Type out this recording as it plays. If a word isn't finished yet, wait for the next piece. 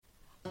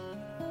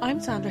I'm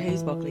Sandra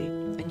Hayes-Buckley,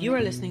 and you are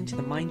listening to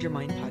the Mind Your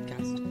Mind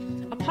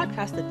podcast, a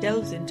podcast that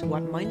delves into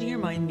what minding your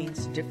mind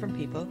means to different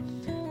people,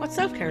 what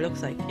self-care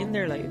looks like in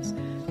their lives,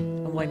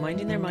 and why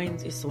minding their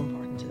minds is so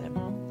important to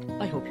them.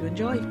 I hope you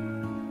enjoy.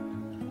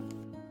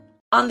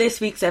 On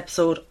this week's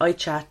episode, I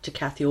chat to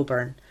Cathy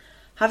O'Byrne.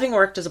 Having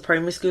worked as a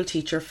primary school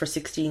teacher for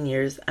 16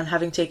 years and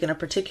having taken a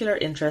particular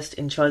interest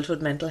in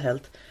childhood mental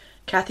health,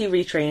 Cathy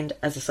retrained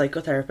as a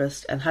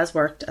psychotherapist and has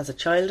worked as a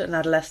child and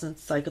adolescent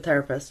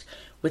psychotherapist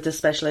with a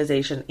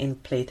specialisation in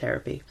play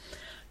therapy.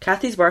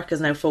 Cathy's work is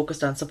now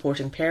focused on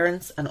supporting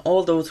parents and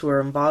all those who are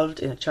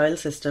involved in a child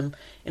system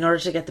in order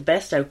to get the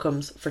best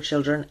outcomes for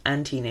children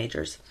and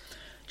teenagers.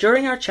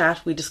 During our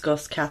chat, we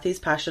discuss Cathy's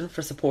passion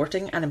for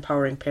supporting and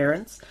empowering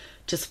parents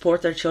to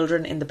support their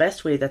children in the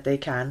best way that they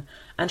can,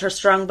 and her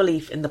strong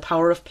belief in the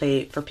power of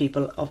play for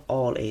people of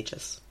all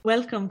ages.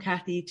 Welcome,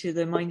 Cathy, to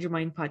the Mind Your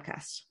Mind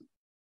podcast.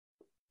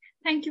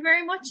 Thank you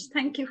very much.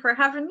 Thank you for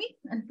having me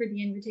and for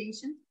the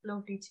invitation.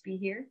 Lovely to be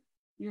here.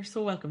 You're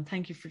so welcome.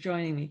 Thank you for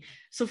joining me.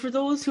 So for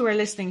those who are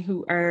listening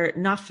who are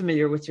not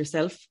familiar with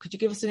yourself, could you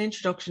give us an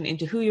introduction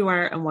into who you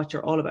are and what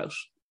you're all about?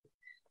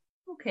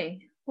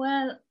 Okay.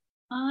 Well,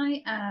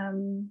 I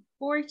am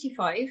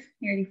 45,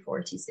 nearly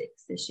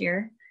 46 this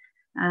year.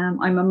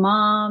 I'm a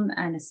mom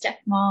and a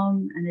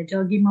stepmom and a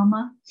doggy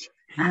mama.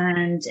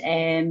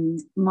 And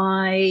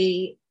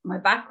my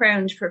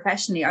background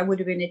professionally, I would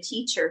have been a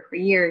teacher for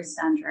years,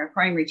 Sandra, a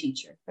primary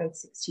teacher, about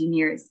 16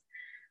 years.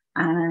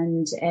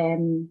 And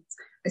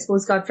I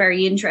suppose got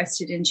very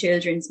interested in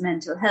children's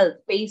mental health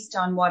based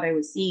on what I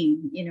was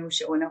seeing,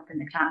 showing up in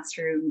the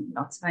classroom,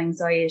 lots of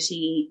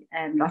anxiety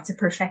and lots of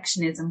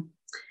perfectionism,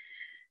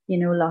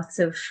 lots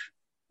of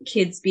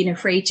kids being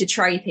afraid to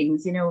try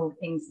things,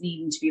 things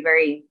needing to be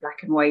very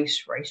black and white,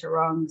 right or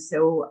wrong.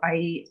 So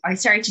I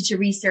started to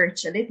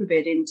research a little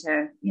bit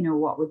into,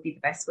 what would be the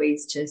best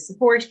ways to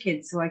support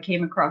kids. So I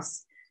came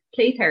across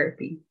play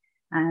therapy.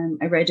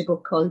 I read a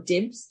book called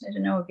Dibs. I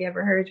don't know if you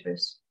ever heard of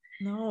it.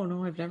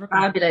 No, I've never.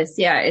 Fabulous.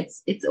 Yeah,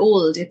 it's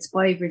old. It's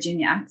by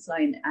Virginia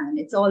Axline, and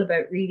it's all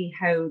about really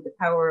how the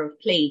power of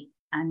play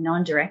and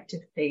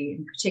non-directive play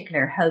in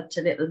particular helped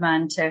a little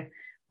man to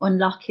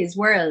unlock his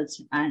world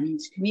and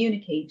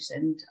communicate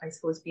and I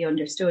suppose be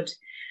understood.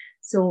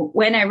 So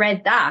when I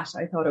read that,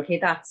 I thought, okay,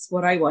 that's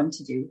what I want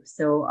to do.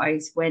 So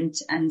I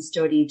went and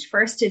studied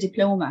first a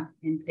diploma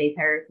in play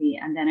therapy,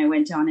 and then I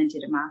went on and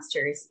did a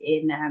master's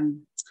in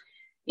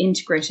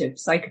integrative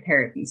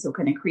psychotherapy, so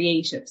kind of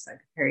creative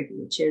psychotherapy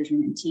with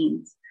children and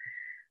teens.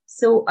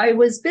 So I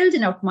was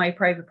building up my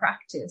private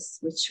practice,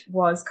 which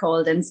was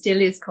called and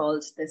still is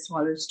called the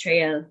Swallows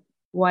Trail,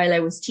 while I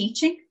was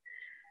teaching.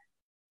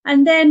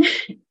 And then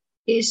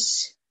it,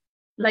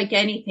 like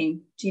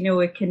anything,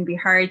 it can be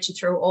hard to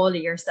throw all of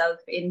yourself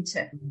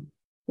into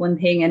one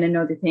thing and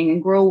another thing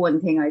and grow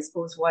one thing, I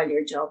suppose, while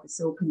your job is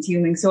so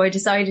consuming. So I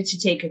decided to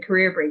take a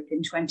career break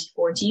in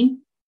 2014.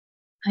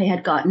 I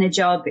had gotten a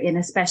job in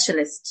a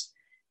specialist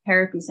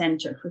therapy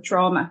centre for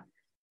trauma.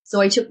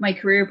 So I took my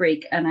career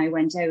break and I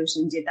went out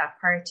and did that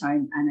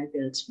part-time, and I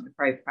built my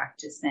private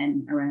practice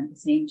then around the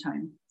same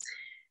time.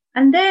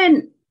 And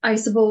then I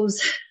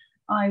suppose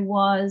I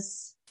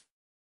was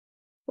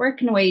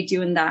working away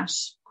doing that,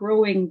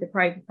 growing the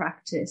private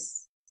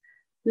practice.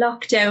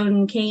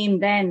 Lockdown came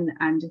then,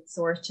 and it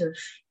sort of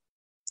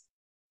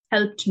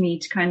helped me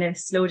to kind of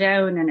slow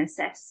down and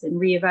assess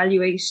and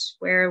reevaluate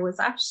where I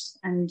was at.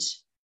 And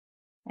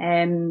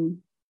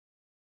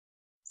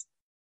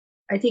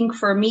I think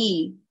for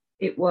me,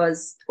 it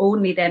was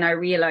only then I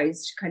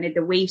realized kind of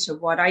the weight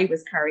of what I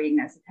was carrying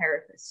as a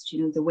therapist,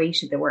 the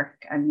weight of the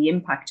work and the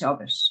impact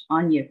of it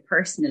on you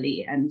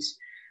personally and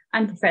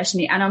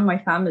professionally, and on my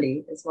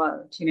family as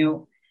well,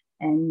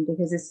 and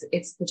because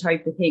it's the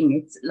type of thing,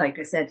 it's like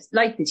I said,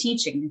 like the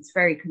teaching, it's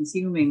very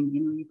consuming.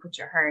 You put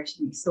your heart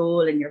and your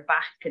soul and your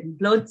back and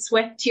blood,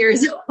 sweat,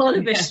 tears, all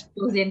of it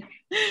goes in.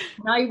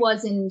 And I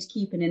wasn't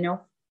keeping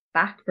enough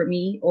back for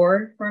me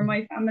or for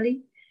my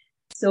family.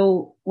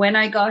 So when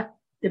I got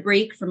the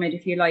break from it,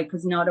 if you like,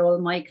 because not all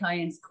my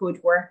clients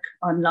could work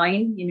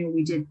online,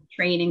 we did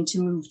training to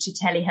move to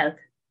telehealth,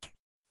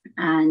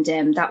 and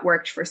that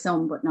worked for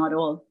some, but not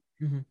all.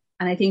 Mm-hmm.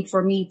 And I think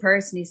for me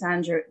personally,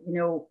 Sandra,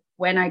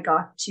 when I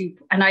got to,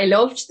 and I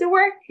loved the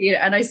work,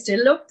 and I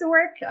still love the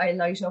work. I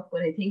light up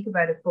when I think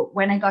about it. But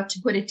when I got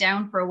to put it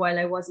down for a while,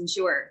 I wasn't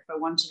sure if I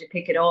wanted to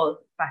pick it all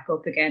back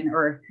up again,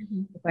 or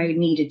if I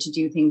needed to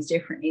do things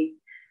differently.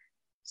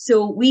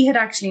 So we had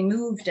actually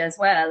moved as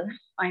well.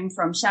 I'm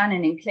from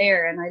Shannon in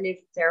Clare, and I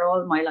lived there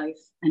all my life.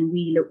 And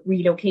we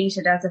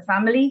relocated as a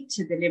family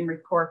to the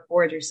Limerick-Cork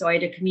border. So I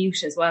had a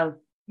commute as well,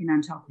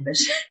 on top of it,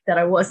 that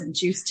I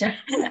wasn't used to.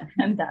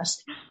 And that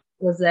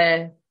was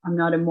I'm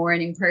not a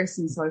morning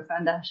person, so I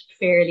found that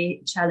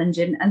fairly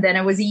challenging. And then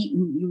I was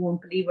eating, you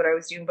won't believe what I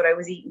was doing, but I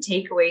was eating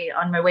takeaway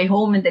on my way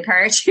home in the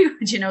car too,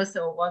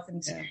 so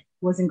it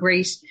wasn't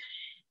great.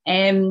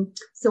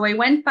 So I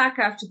went back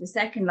after the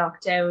second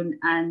lockdown,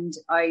 and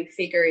I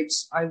figured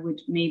I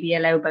would maybe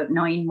allow about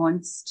 9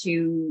 months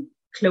to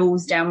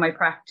close down my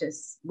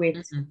practice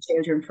with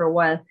children for a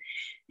while.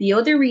 The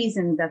other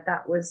reason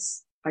that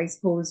was I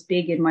suppose,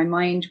 big in my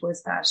mind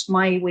was that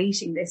my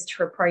waiting list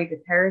for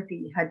private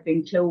therapy had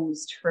been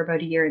closed for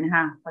about a year and a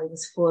half. I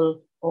was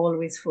full,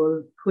 always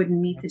full,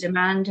 couldn't meet the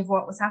demand of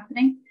what was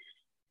happening.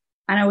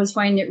 And I was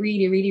finding it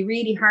really, really,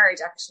 really hard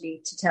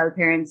actually to tell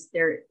parents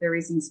there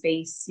isn't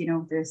space, you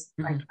know,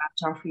 I can't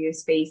offer you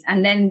space.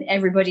 And then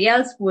everybody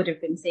else would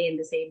have been saying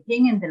the same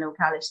thing in the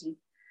locality.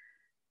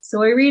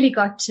 So I really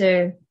got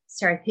to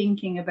start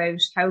thinking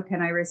about how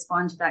can I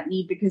respond to that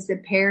need, because the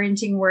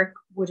parenting work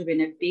would have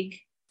been a big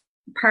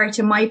part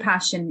of my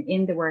passion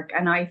in the work.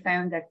 And I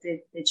found that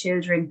the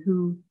children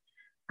who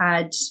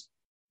had,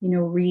 you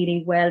know,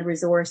 really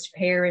well-resourced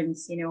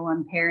parents, you know,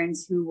 and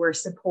parents who were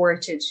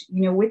supported,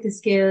 you know, with the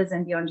skills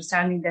and the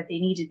understanding that they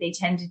needed, they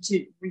tended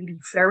to really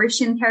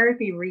flourish in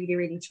therapy, really,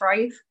 really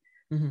thrive.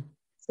 Mm-hmm.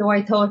 So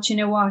I thought, you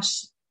know what,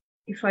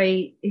 if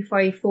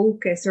I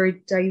focus or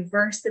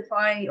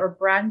diversify or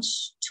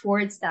branch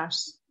towards that,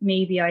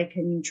 maybe I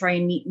can try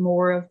and meet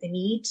more of the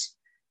need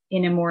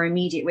in a more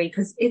immediate way,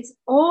 because it's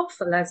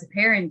awful as a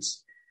parent.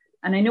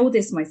 And I know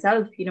this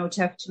myself, you know,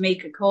 to have to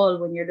make a call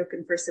when you're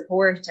looking for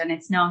support and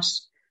it's not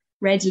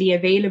readily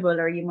available,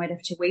 or you might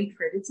have to wait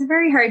for it. It's a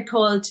very hard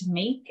call to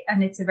make,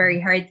 and it's a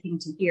very hard thing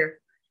to hear.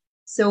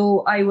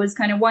 So I was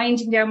kind of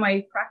winding down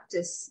my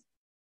practice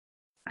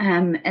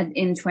in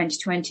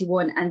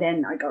 2021, and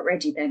then I got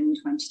ready then in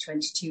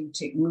 2022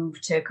 to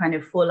move to kind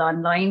of full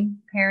online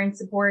parent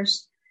support.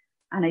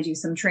 And I do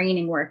some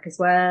training work as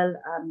well.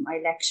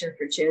 I lecture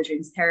for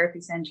Children's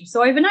Therapy Centre.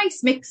 So I have a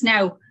nice mix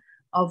now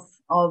of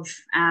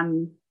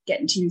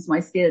getting to use my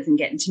skills and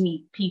getting to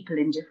meet people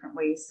in different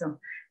ways. So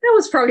that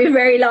was probably a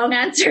very long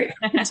answer.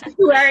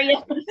 Who are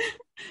you?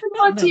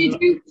 What do you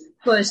do?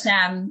 But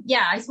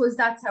yeah, I suppose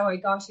that's how I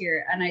got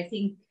here. And I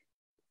think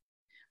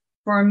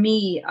for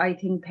me, I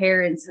think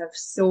parents have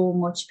so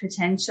much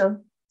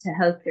potential to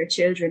help their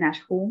children at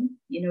home.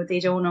 You know, they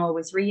don't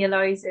always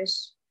realise it.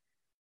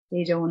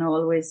 They don't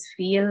always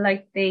feel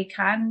like they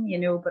can, you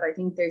know, but I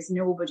think there's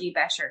nobody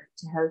better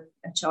to help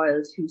a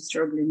child who's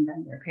struggling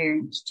than their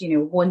parent, you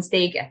know, once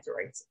they get the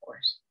right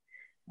support.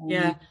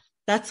 Yeah,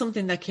 that's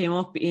something that came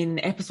up in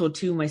episode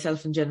 2.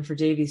 Myself and Jennifer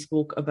Davies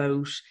spoke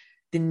about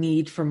the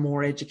need for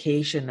more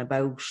education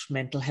about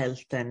mental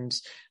health and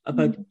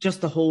about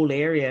just the whole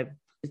area,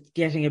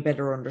 getting a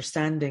better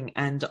understanding.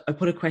 And I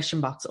put a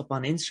question box up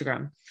on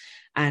Instagram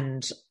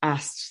and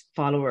asked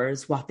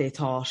followers what they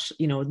thought,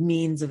 you know,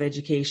 means of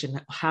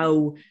education,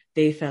 how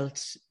they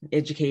felt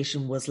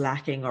education was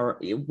lacking, or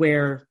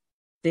where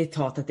they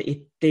thought that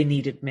they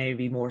needed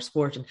maybe more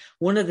support. And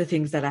one of the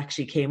things that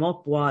actually came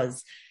up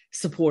was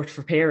support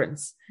for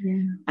parents.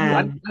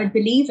 Yeah, I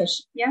believe it.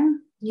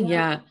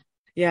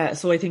 Yeah.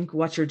 So I think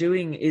what you're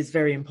doing is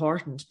very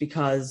important,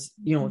 because,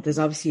 you know, there's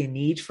obviously a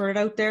need for it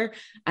out there.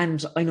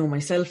 And I know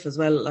myself as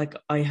well, like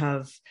I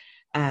have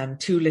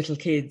 2 little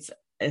kids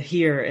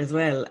here as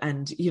well.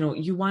 And, you know,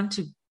 you want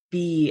to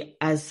be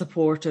as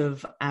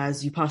supportive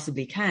as you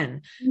possibly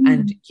can.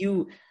 And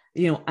you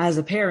know, as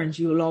a parent,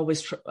 you will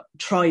always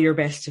try your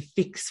best to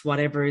fix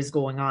whatever is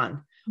going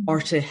on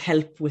or to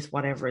help with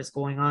whatever is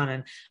going on.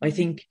 And I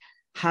think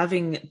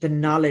having the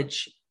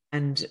knowledge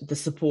and the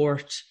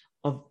support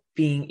of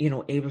being, you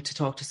know, able to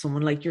talk to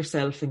someone like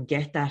yourself and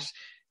get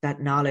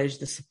that knowledge,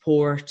 the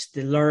support,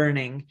 the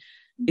learning,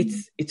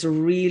 it's a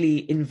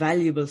really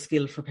invaluable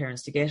skill for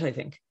parents to get, I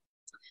think.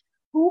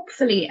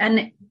 Hopefully.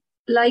 And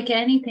like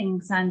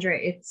anything, Sandra,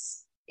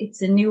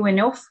 it's a new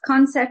enough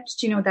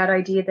concept, you know, that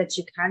idea that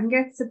you can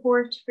get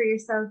support for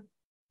yourself,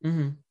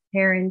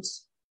 parent.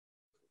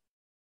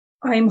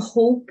 I'm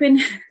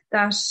hoping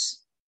that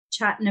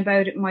chatting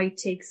about it might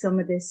take some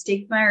of the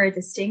stigma or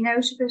the sting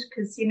out of it,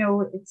 because, you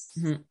know,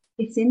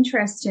 it's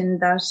interesting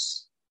that,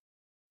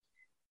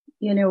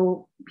 you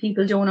know,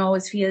 people don't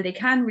always feel they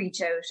can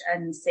reach out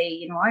and say,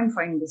 you know, I'm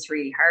finding this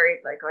really hard.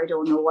 Like, I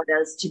don't know what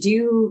else to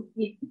do.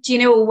 Do you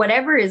know,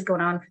 whatever is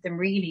going on for them,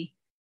 really.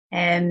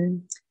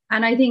 And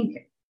I think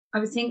I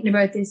was thinking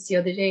about this the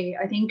other day.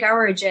 I think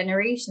our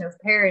generation of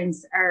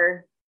parents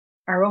are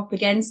up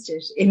against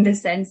it, in the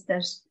sense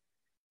that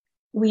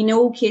we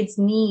know kids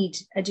need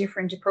a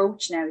different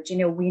approach now. You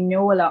know, we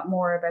know a lot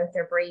more about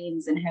their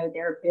brains and how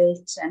they're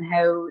built and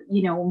how,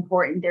 you know,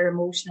 important their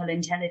emotional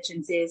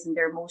intelligence is and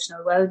their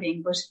emotional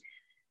well-being. But,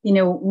 you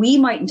know, we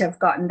mightn't have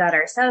gotten that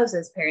ourselves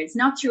as parents,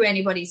 not through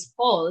anybody's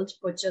fault,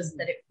 but just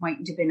that it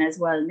mightn't have been as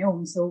well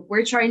known. So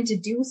we're trying to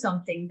do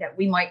something that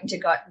we mightn't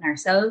have gotten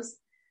ourselves.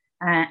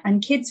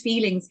 And kids'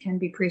 feelings can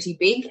be pretty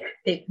big.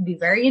 They can be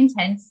very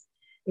intense.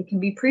 They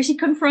can be pretty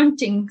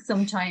confronting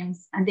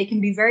sometimes, and they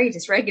can be very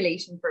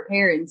dysregulating for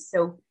parents.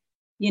 So,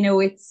 you know,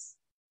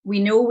 we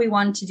know we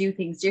want to do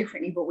things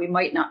differently, but we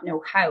might not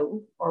know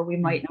how, or we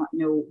might not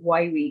know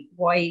why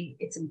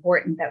it's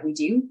important that we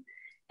do.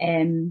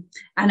 And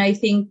I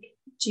think,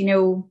 you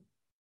know,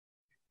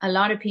 a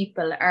lot of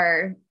people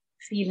are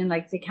feeling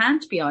like they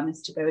can't be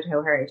honest about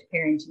how hard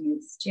parenting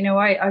is. You know,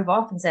 I've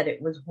often said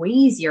it was way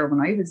easier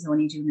when I was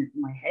only doing it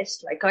in my head.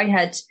 Like, I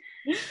had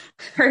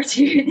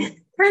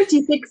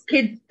 36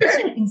 kids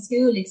in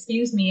school,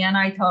 excuse me, and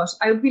I thought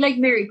I would be like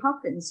Mary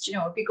Poppins, you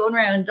know, I'd be going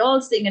around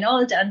all singing,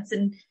 all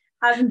dancing,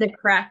 having the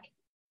crack.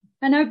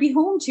 And I'd be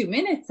home 2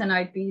 minutes and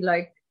I'd be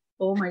like,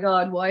 oh my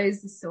God, why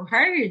is this so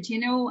hard?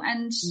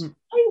 And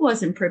I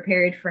wasn't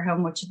prepared for how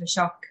much of a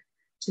shock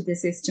to the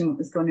system it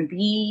was going to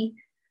be.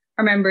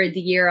 I remember the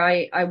year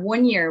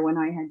one year when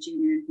I had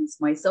junior infants,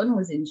 my son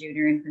was in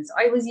junior infants.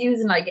 I was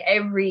using like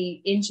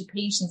every inch of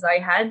patience I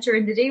had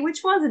during the day,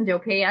 which wasn't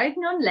okay. I had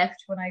none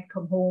left when I'd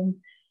come home.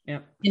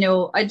 Yeah.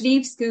 I'd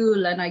leave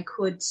school and I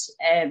could,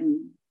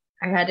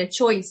 I had a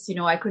choice,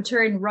 I could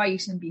turn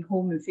right and be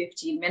home in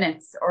 15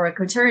 minutes, or I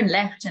could turn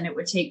left and it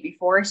would take me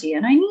 40.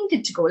 And I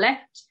needed to go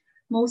left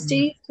most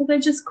days because I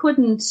just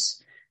couldn't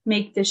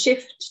make the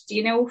shift,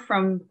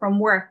 from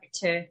work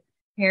to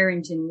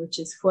parenting, which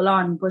is full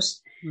on. But,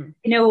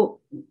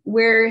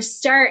 we're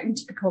starting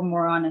to become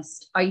more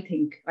honest, I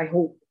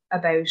hope,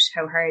 about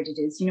how hard it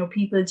is.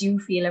 People do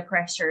feel a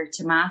pressure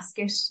to mask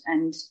it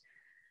and,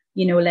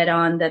 let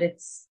on that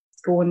it's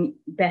going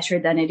better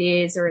than it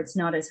is, or it's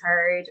not as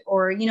hard,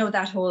 or,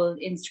 that whole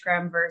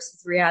Instagram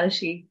versus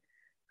reality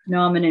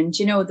phenomenon,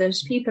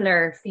 that people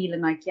are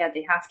feeling like,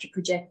 they have to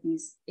project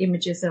these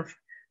images of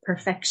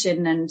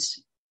perfection and,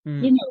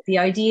 the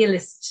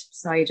idealist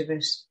side of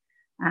it.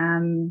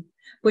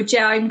 But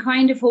I'm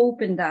kind of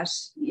hoping that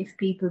if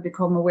people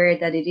become aware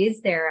that it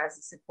is there as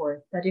a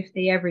support, that if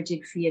they ever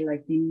did feel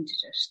like they needed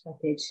it, that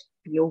they'd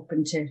be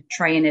open to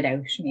trying it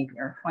out maybe,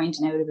 or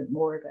finding out a bit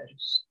more about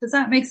it. Does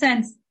that make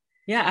sense?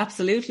 Yeah,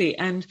 absolutely.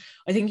 And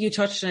I think you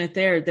touched on it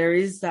there. There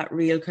is that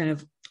real kind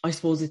of, I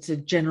suppose it's a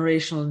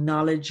generational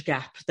knowledge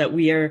gap that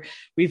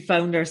we've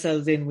found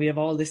ourselves in. We have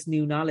all this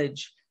new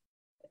knowledge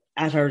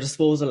at our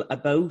disposal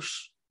about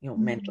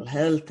mental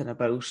health and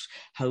about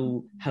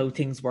how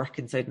things work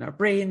inside in our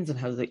brains and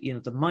how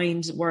the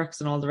mind works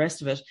and all the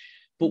rest of it.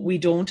 But we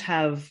don't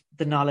have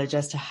the knowledge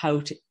as to how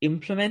to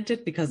implement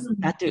it because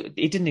it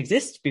didn't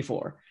exist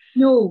before.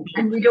 No,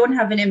 and we don't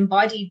have an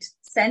embodied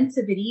sense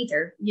of it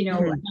either.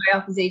 I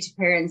often say to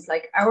parents,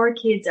 like, our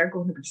kids are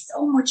going to be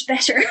so much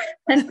better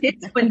than this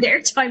when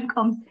their time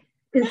comes,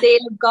 because they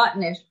have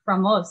gotten it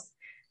from us.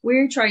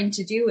 We're trying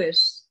to do it,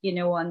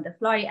 on the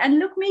fly. And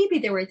look, maybe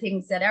there were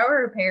things that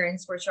our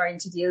parents were trying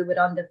to deal with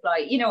on the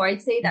fly.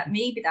 I'd say that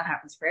maybe that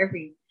happens for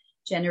every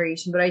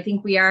generation, but I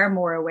think we are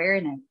more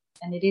aware now,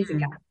 and it is a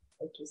gap.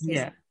 Like you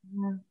said.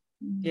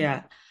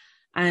 Yeah.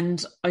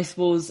 And I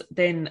suppose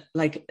then,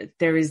 like,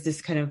 there is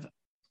this kind of,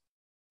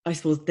 I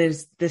suppose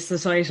there's the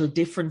societal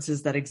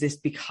differences that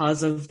exist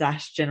because of that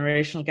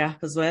generational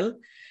gap as well.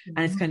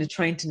 And it's kind of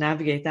trying to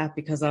navigate that,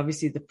 because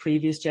obviously the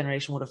previous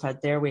generation would have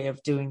had their way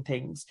of doing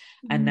things.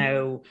 And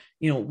now,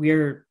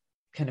 we're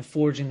kind of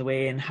forging the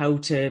way in how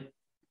to,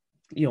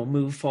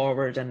 move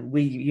forward, and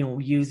we,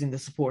 using the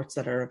supports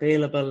that are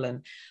available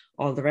and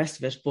all the rest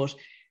of it. But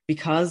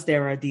because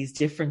there are these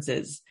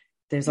differences,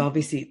 there's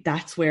obviously,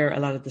 that's where a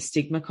lot of the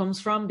stigma comes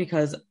from,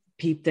 because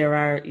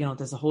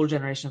there's a whole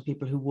generation of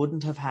people who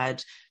wouldn't have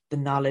had the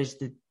knowledge,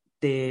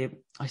 the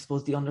I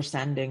suppose the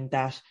understanding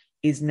that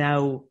is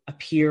now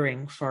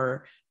appearing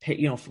for,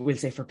 we'll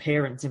say for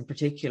parents in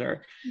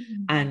particular.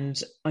 And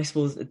I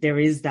suppose there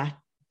is that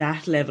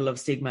level of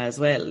stigma as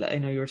well. I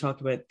know you were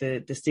talking about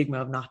the stigma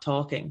of not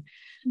talking,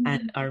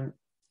 and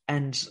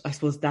I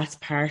suppose that's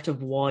part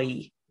of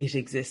why it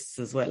exists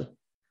as well.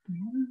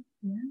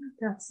 Yeah,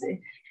 that's it.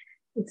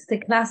 It's the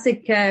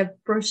classic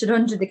brush it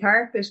under the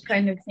carpet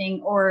kind of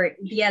thing, or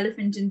the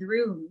elephant in the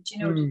room.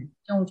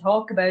 Don't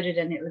talk about it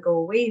and it'll go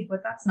away.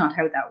 But that's not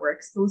how that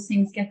works. Those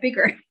things get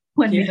bigger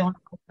when we don't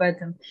talk about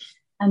them,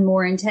 and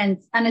more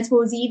intense. And I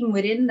suppose even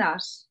within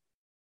that,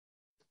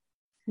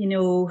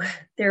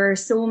 there are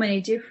so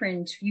many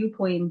different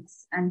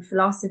viewpoints and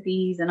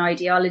philosophies and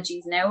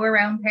ideologies now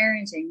around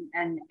parenting,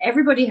 and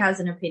everybody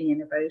has an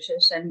opinion about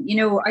it. And,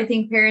 I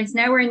think parents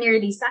now are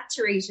nearly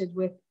saturated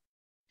with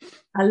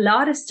a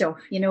lot of stuff,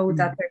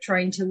 that they're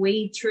trying to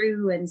wade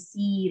through and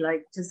see,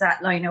 like, does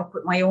that line up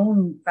with my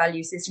own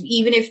value system?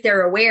 Even if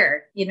they're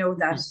aware,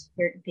 that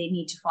they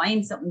need to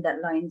find something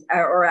that lines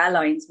or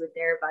aligns with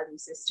their value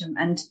system.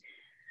 And,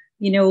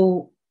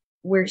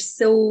 we're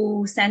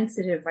so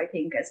sensitive, I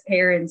think, as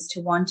parents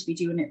to want to be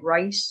doing it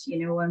right,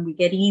 and we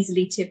get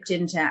easily tipped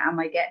into, am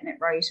I getting it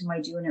right? Am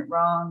I doing it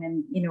wrong?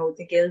 And,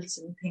 the guilt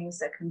and things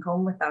that can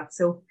come with that.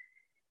 So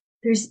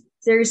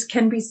there's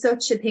can be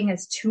such a thing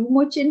as too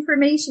much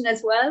information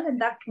as well.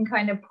 And that can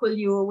kind of pull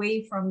you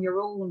away from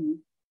your own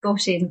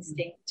gut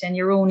instinct and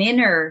your own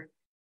inner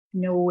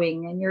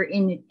knowing and your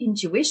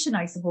intuition,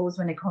 I suppose,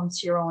 when it comes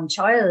to your own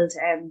child.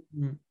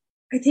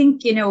 I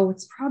think,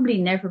 it's probably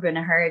never been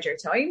a harder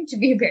time to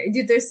be a parent.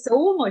 There's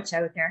so much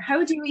out there.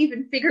 How do you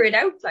even figure it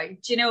out?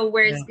 Like,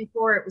 whereas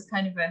before it was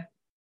kind of a,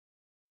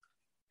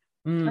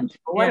 I don't know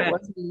what it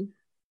was.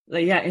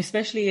 Like,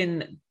 especially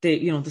in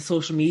the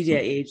social media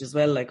age as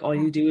well. Like, all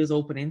you do is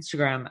open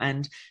Instagram,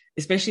 and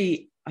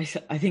especially I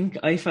think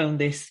I found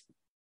this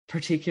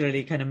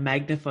particularly kind of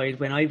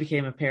magnified when I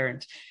became a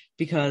parent,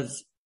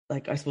 because,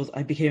 like, I suppose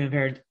I became a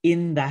parent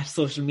in that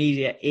social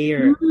media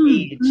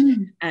age,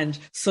 and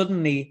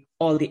suddenly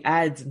all the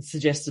ads and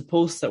suggested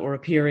posts that were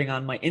appearing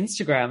on my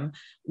Instagram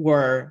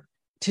were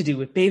to do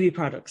with baby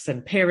products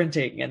and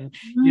parenting and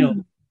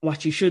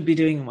what you should be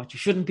doing and what you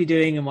shouldn't be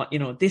doing and what,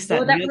 this, that,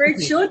 Oh, and that the other word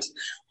thing. should.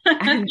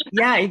 And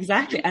yeah,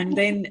 exactly. And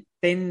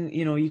then,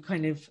 you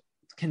kind of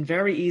can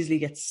very easily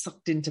get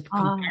sucked into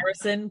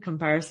comparison.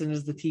 Comparison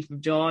is the thief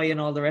of joy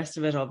and all the rest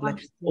of it, of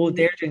like, oh,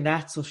 they're doing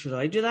that, so should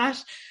I do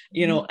that?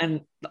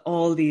 And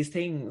all these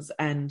things.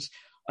 And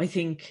I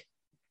think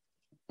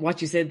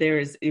what you said there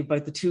is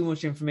about the too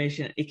much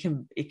information. It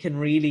can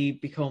really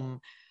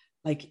become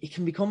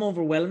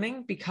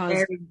overwhelming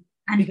because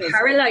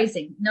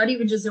paralyzing, not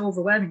even just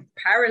overwhelming,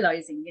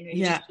 paralyzing,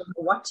 you just don't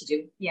know what to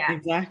do. Yeah,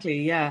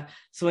 exactly. Yeah.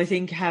 So I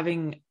think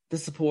having the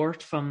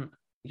support from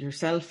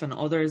yourself and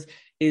others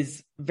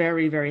is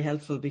very, very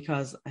helpful,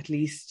 because at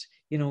least,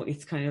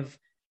 it's kind of,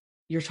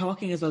 you're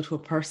talking as well to a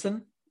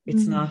person.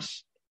 It's not,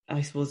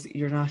 I suppose,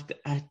 you're not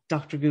at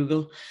Dr.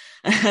 Google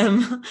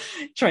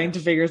trying to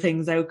figure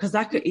things out, because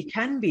it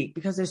can be,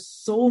 because there's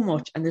so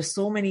much and there's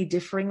so many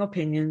differing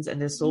opinions,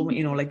 and there's so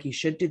many, like, you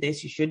should do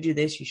this, you should do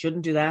this, you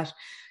shouldn't do that,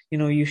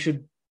 you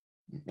should,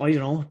 I don't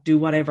know, do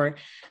whatever.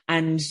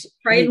 And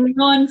try and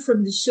run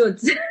from the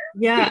shoulds.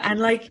 Yeah. And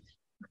like,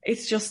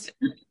 it's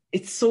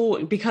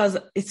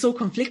so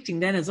conflicting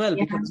then as well,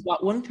 because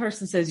what one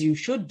person says you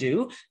should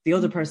do, the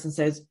other person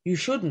says you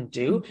shouldn't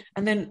do.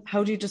 And then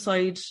how do you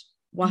decide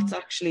what's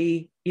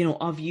actually,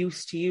 of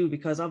use to you?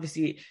 Because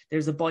obviously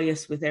there's a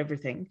bias with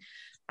everything.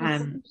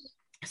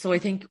 So I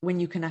think when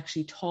you can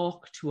actually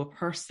talk to a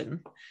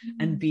person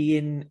and be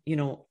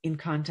in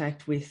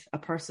contact with a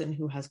person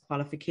who has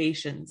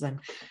qualifications and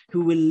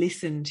who will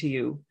listen to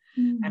you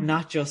and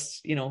not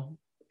just,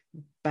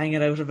 bang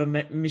it out of a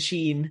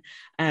machine.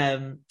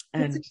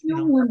 It's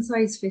no one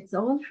size fits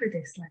all for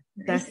this.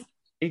 That's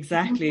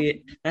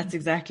exactly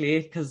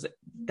it. Because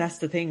that's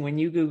the thing, when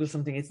you Google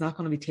something, it's not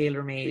going to be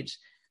tailor-made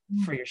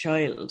for your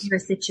child, your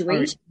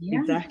situation.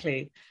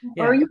 Exactly.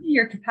 Or even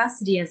your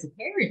capacity as a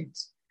parent.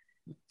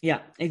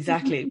 Yeah,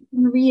 exactly. You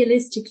can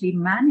realistically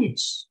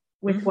manage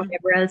with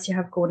whatever else you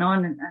have going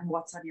on and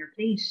what's on your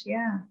plate.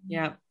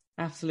 Yeah,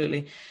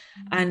 absolutely.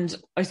 And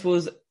I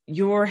suppose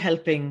you're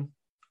helping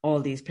all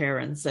these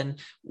parents, and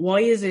why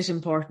is it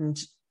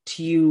important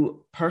to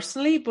you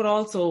personally, but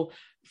also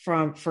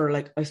for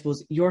like, I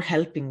suppose, you're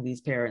helping these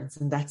parents,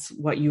 and that's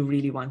what you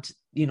really want,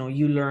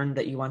 you learned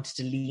that you wanted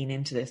to lean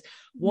into this.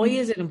 Why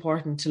is it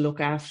important to look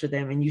after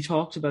them? And you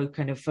talked about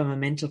kind of from a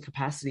mental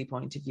capacity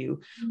point of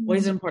view, why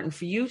is it important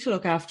for you to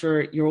look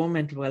after your own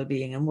mental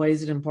well-being, and why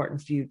is it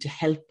important for you to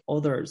help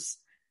others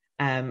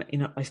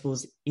I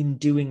suppose, in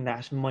doing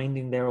that,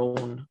 minding their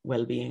own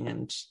well-being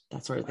and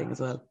that sort of thing as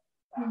well?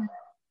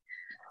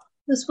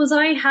 I suppose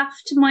I have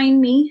to mind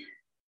me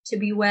to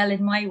be well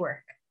in my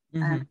work.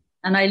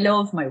 And I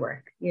love my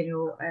work,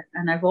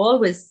 and I've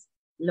always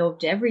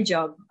loved every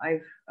job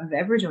I've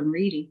ever done,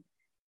 really.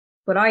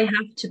 But I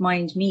have to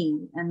mind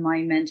me and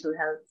my mental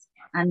health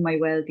and my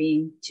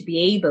well-being to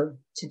be able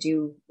to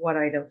do what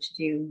I love to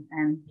do.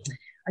 And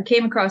I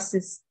came across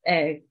this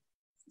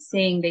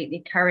saying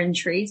that Karen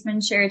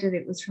Tradesman shared it.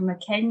 It was from a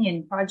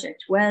Kenyan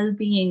project,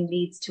 well-being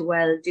leads to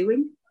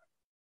well-doing.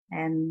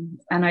 And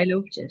I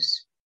loved it.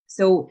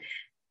 So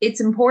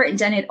it's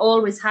important, and it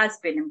always has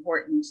been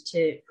important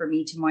for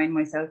me to mind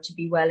myself, to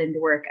be well in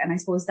the work. And I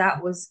suppose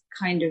that was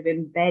kind of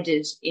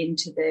embedded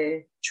into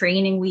the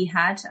training we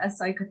had as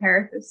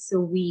psychotherapists. So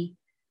we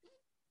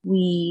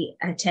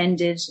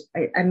attended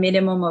a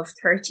minimum of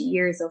 30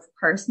 years of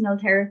personal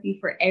therapy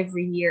for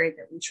every year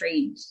that we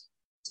trained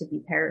to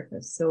be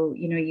therapists. So,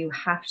 you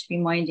have to be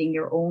minding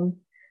your own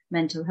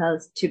mental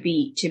health to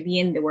be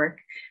in the work.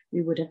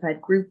 We would have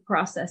had group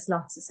process,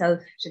 lots of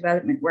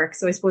self-development work.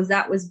 So I suppose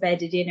that was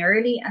bedded in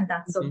early, and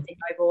that's something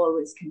I've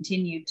always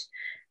continued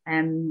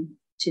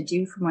to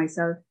do for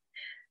myself.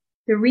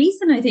 The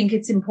reason I think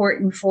it's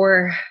important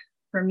for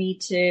me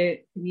to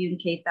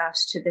communicate that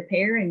to the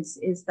parents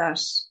is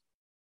that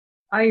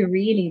I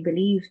really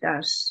believe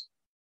that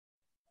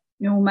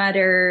no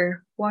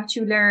matter what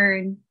you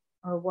learn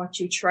or what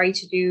you try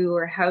to do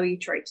or how you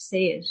try to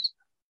say it,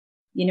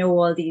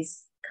 all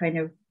these kind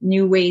of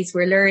new ways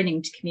we're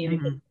learning to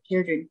communicate with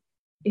children.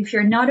 If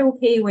you're not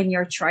okay when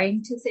you're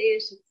trying to say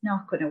it, it's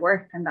not going to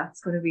work, and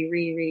that's going to be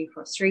really, really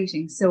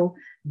frustrating. So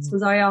I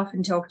suppose I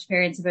often talk to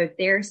parents about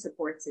their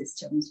support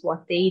systems,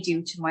 what they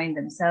do to mind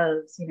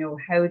themselves,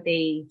 how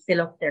they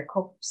fill up their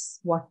cups,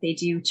 what they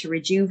do to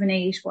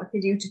rejuvenate, what they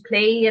do to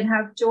play and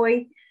have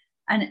joy.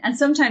 And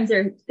sometimes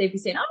they'd be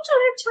saying, I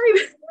don't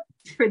have time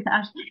for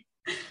that.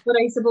 But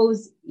I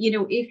suppose,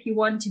 if you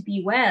want to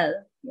be well,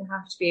 you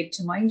have to be able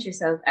to mind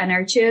yourself. And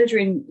our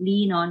children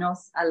lean on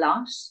us a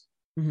lot,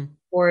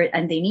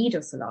 and they need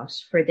us a lot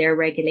for their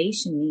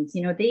regulation needs.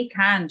 They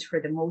can't,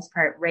 for the most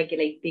part,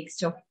 regulate big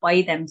stuff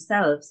by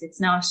themselves. It's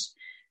not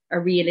a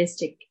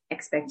realistic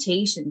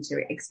expectation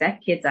to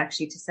expect kids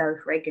actually to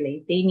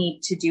self-regulate. They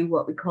need to do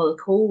what we call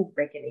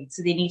co-regulate.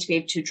 So they need to be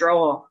able to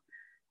draw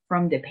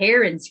from the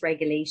parents'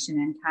 regulation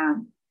and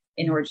calm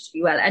in order to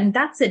be well. And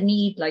that's a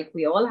need like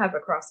we all have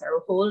across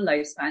our whole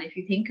lifespan. If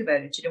you think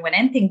about it, when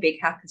anything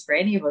big happens for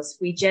any of us,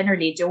 we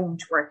generally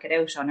don't work it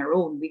out on our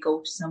own. We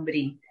go to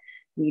somebody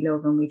we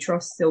love and we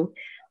trust. So,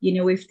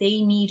 if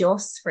they need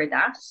us for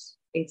that,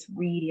 it's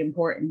really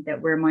important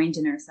that we're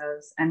minding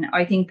ourselves. And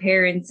I think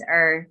parents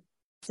are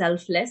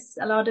selfless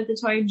a lot of the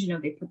times.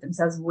 They put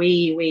themselves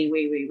way, way,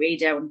 way, way, way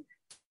down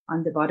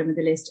on the bottom of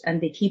the list,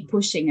 and they keep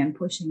pushing and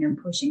pushing and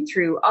pushing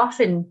through,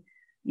 often,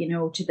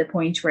 to the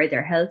point where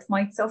their health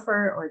might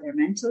suffer or their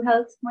mental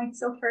health might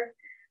suffer.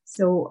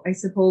 So I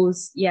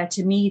suppose,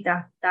 to me,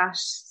 that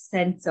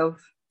sense of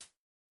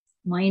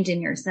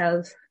minding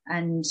yourself,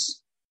 and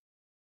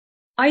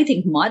I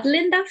think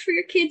modeling that for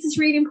your kids is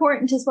really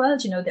important as well,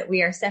 that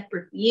we are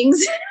separate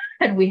beings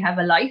and we have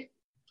a life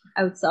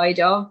outside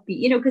of,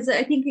 because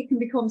I think it can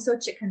become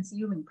such a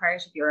consuming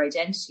part of your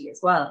identity as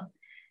well.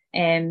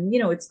 And,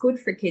 it's good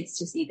for kids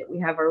to see that we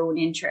have our own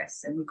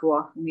interests and we go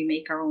off and we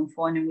make our own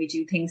fun and we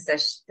do things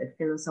that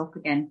fill us up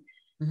again.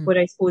 Mm-hmm. But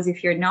I suppose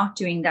if you're not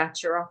doing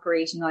that, you're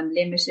operating on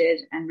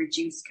limited and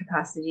reduced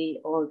capacity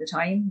all the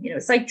time.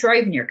 It's like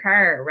driving your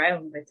car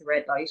around with the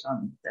red light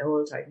on the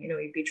whole time.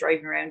 You'd be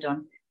driving around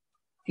on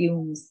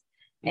fumes.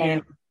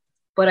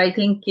 But I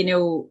think,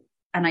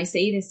 and I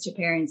say this to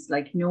parents,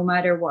 like, no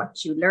matter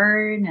what you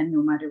learn and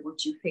no matter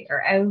what you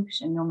figure out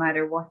and no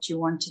matter what you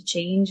want to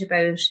change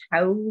about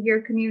how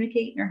you're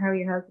communicating or how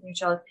you're helping your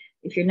child,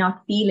 if you're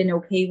not feeling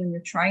okay when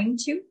you're trying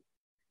to,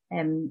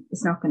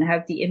 it's not going to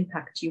have the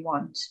impact you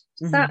want.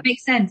 Does that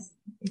make sense?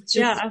 It's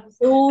just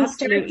so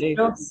absolutely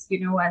us,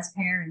 as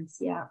parents.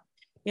 Yeah,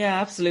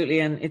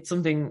 absolutely. And it's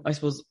something, I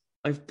suppose,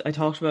 I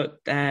talked about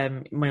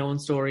my own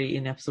story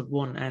in episode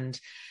 1, and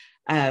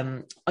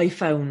I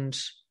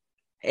found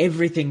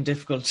everything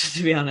difficult,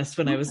 to be honest,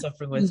 when I was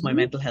suffering with my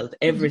mental health,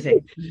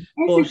 everything.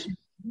 But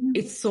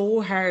it's so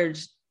hard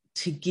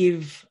to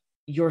give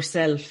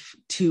yourself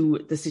to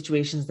the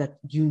situations that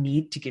you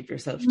need to give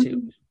yourself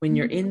to when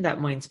you're in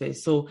that mind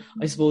space. So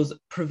I suppose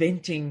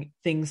preventing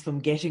things from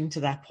getting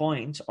to that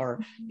point, or,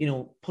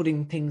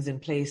 putting things in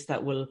place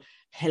that will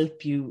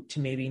help you to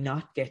maybe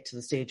not get to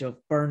the stage of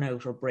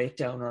burnout or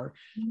breakdown or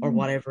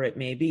whatever it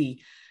may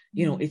be,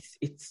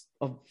 it's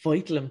of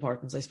vital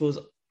importance, I suppose.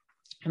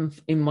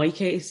 In my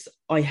case,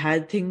 I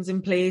had things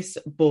in place,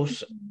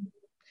 but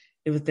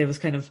there was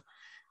kind of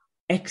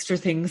extra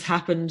things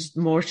happened,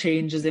 more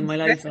changes in my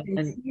life,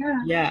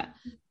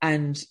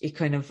 and it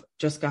kind of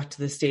just got to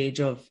the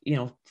stage of,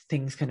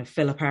 things kind of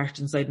fell apart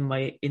inside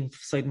my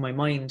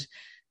mind,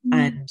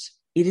 and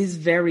it is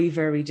very,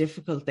 very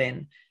difficult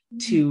then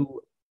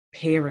to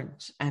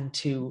parent and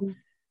to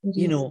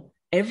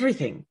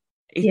everything.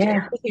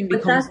 Everything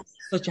becomes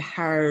such a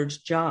hard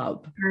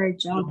job.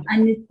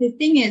 And the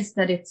thing is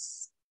that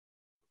it's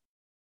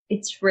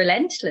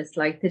relentless.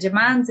 Like, the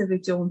demands of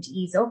it don't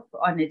ease up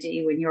on a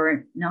day when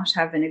you're not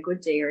having a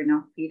good day or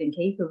not feeling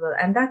capable.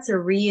 And that's a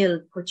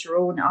real put your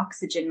own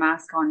oxygen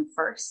mask on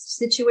first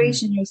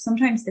situation.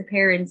 Sometimes the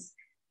parents'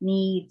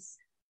 needs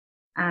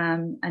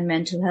and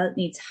mental health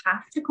needs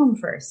have to come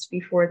first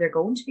before they're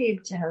going to be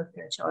able to help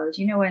their child,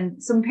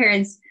 and some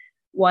parents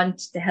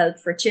want the help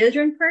for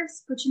children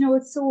first, but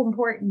it's so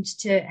important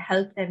to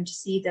help them to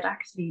see that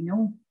actually,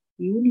 no,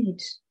 you need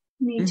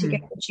to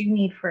get what you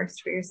need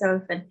first for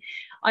yourself. And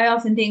I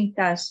often think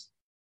that,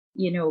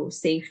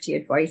 safety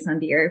advice on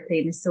the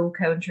airplane is so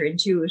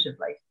counterintuitive,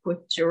 like,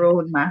 put your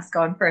own mask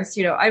on first.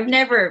 I've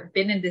never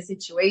been in this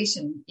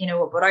situation,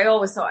 but I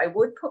always thought I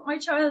would put my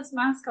child's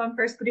mask on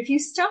first. But if you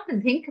stop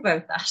and think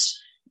about that,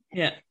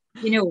 if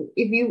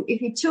you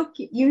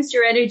used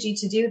your energy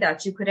to do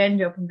that, you could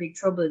end up in big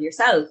trouble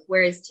yourself.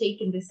 Whereas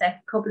taking the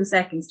couple of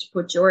seconds to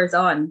put yours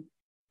on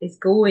is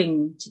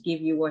going to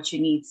give you what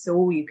you need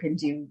so you can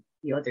do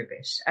the other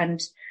bit.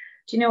 And,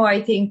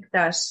 I think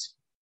that,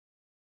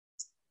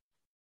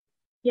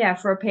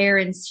 for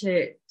parents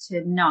to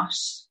not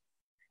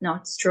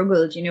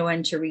struggle,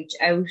 and to reach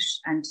out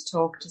and to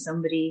talk to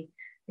somebody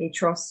they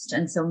trust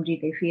and somebody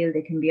they feel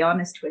they can be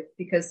honest with,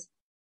 because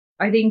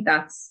I think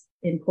that's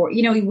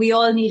important. We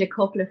all need a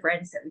couple of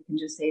friends that we can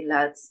just say,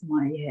 lads,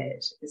 my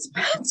head is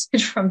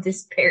blasted from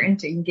this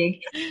parenting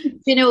gig,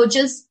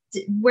 just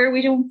where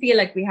we don't feel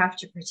like we have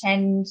to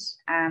pretend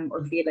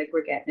or feel like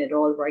we're getting it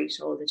all right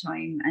all the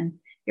time. And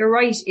you're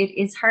right,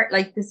 it is hard.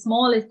 Like, the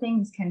smallest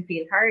things can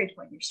feel hard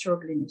when you're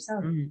struggling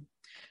yourself. And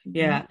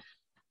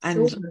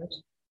so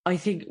I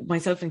think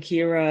myself and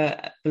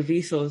Kira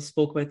Beviso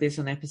spoke about this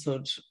on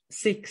episode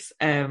 6,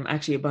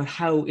 actually, about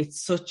how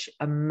it's such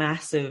a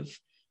massive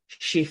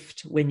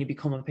shift when you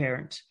become a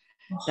parent.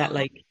 That,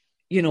 like,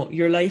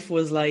 your life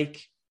was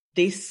like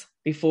this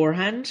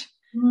beforehand,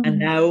 and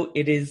now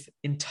it is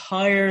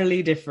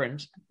entirely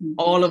different.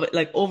 All of it,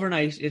 like,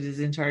 overnight, it is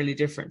entirely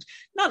different.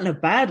 Not in a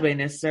bad way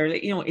necessarily,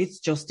 it's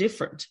just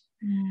different.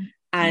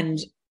 And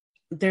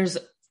there's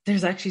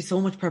actually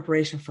so much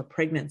preparation for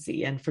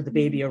pregnancy and for the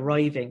baby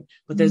arriving,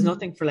 but there's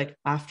nothing for, like,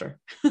 after.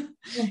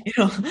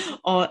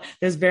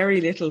 There's very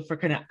little for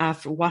kind of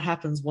after what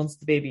happens once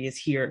the baby is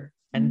here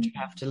and you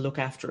have to look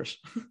after it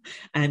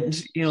and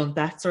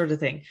that sort of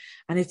thing.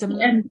 And it's a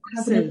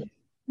massive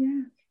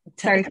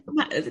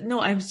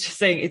I'm just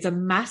saying it's a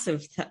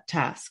massive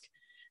task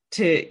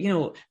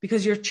to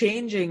because you're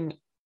changing.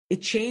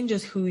 It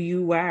changes who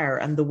you are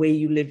and the way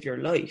you live your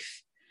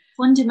life.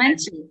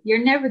 Fundamentally,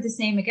 you're never the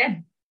same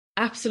again.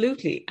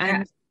 Absolutely. Yeah.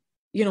 And,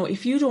 you know,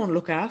 if you don't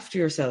look after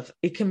yourself,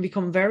 it can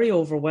become very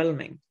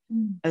overwhelming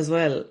as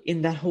well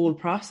in that whole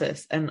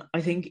process. And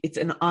I think it's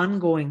an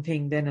ongoing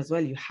thing then as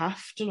well. You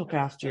have to look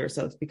after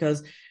yourself,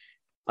 because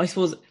I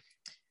suppose,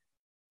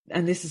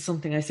 and this is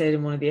something I said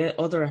in one of the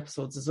other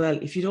episodes as well,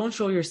 if you don't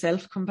show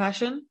yourself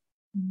compassion,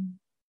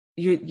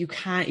 you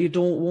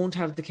won't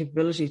have the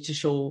capability to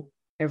show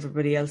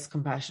everybody else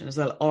compassion as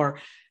well. Or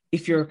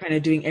if you're kind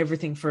of doing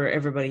everything for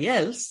everybody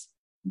else,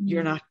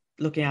 you're not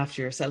looking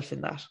after yourself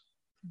in that.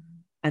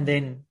 And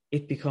then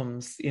it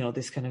becomes, you know,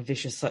 this kind of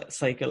vicious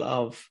cycle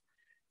of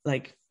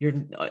like, you're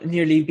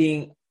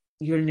nearly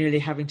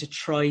having to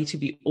try to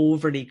be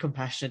overly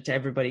compassionate to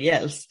everybody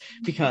else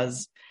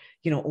because,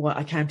 you know, well,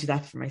 I can't do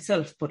that for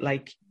myself. But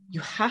like, you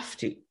have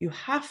to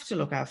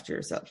look after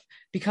yourself,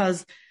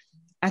 because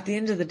at the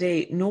end of the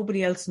day,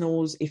 nobody else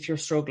knows if you're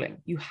struggling.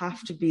 You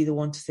have to be the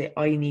one to say,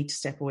 I need to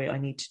step away. I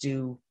need to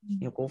do,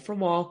 you know, go for a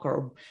walk,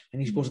 or I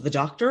need to go to the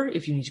doctor.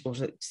 If you need to go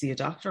to see a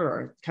doctor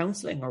or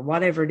counseling or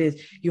whatever it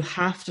is, you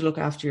have to look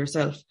after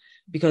yourself,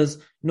 because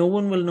no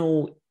one will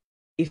know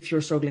if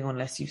you're struggling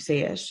unless you say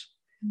it.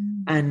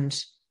 And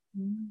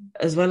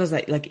as well as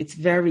that, like, it's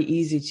very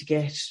easy to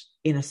get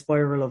in a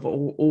spiral of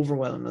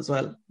overwhelm as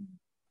well.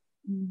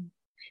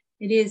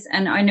 It is.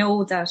 And I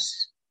know that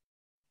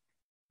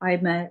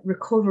I'm a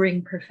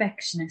recovering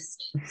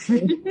perfectionist.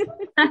 And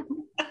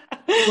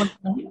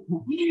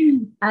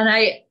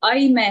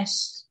I met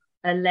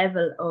a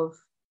level of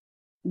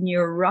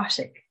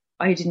neurotic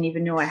I didn't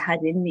even know I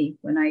had in me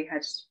when I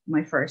had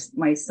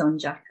my son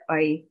Jack.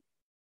 I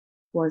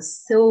was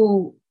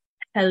so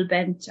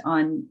hell-bent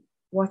on,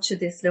 what should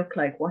this look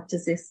like? What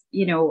does this,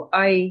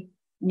 I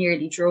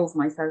nearly drove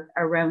myself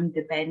around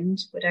the bend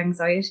with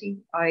anxiety.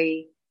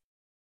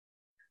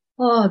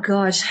 Oh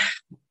God.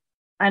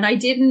 And I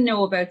didn't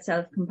know about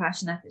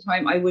self-compassion at the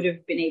time. I would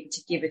have been able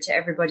to give it to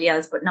everybody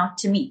else, but not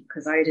to me,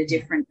 because I had a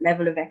different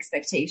level of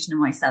expectation of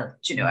myself,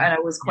 and I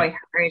was quite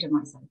hard on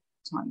myself at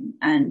the time.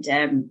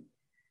 And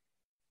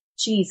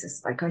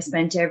Jesus, like, I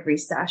spent every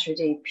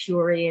Saturday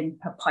pureeing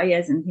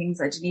papayas and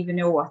things. I didn't even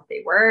know what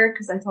they were,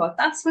 because I thought,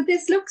 that's what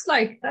this looks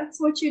like. That's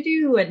what you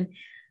do. And,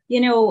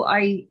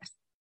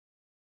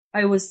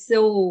 I was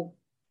so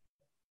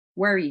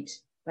worried,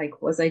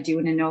 like, was I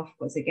doing enough?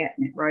 Was I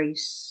getting it right?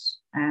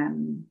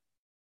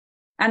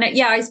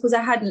 I suppose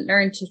I hadn't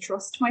learned to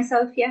trust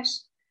myself yet.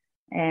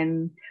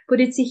 But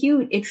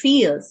it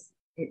feels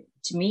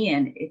to me,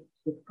 and it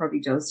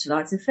probably does to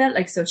lots, it felt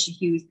like such a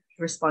huge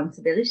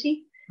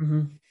responsibility.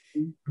 Mm-hmm.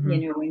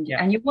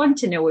 And you want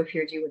to know if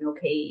you're doing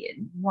okay,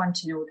 and you want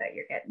to know that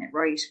you're getting it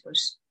right.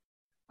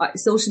 But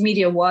social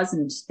media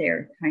wasn't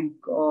there, thank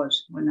God,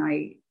 when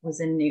I was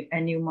a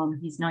new mum.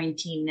 He's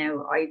 19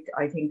 now.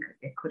 I think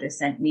it could have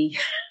sent me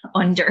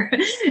under,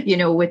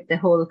 with the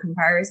whole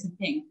comparison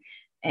thing.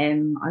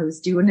 I was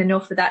doing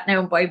enough of that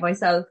now by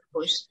myself,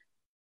 but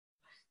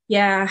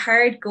yeah,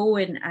 hard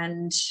going.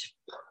 And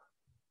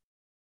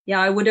yeah,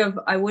 I would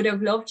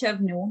have loved to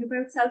have known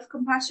about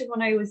self-compassion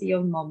when I was a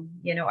young mum.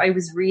 I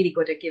was really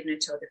good at giving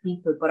it to other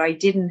people, but I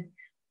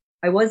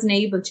wasn't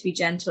able to be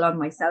gentle on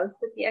myself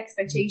with the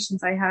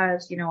expectations I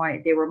had.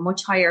 They were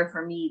much higher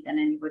for me than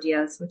anybody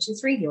else, which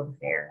is really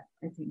unfair,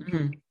 I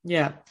think.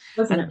 Yeah.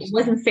 It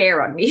wasn't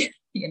fair on me,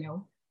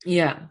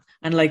 Yeah.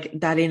 And like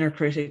that inner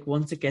critic,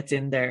 once it gets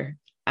in there,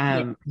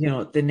 the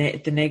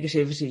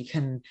negativity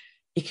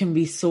can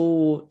be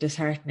so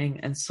disheartening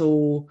and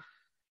so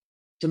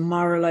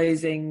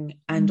demoralizing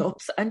and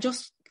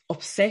just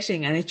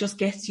upsetting, and it just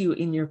gets you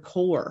in your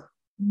core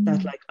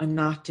that, like, I'm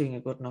not doing a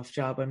good enough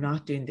job, I'm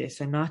not doing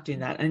this, I'm not doing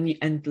that,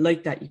 and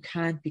like that, you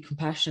can't be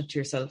compassionate to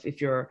yourself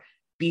if you're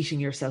beating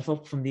yourself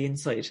up from the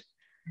inside.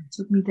 It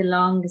took me the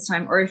longest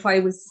time. Or if I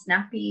was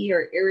snappy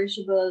or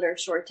irritable or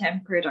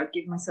short-tempered, I'd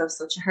give myself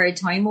such a hard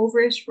time over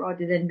it,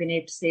 rather than being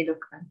able to say,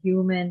 look, I'm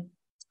human,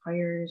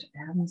 tired,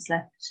 I haven't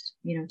slept,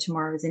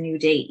 tomorrow is a new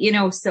day,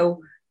 so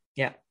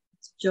yeah.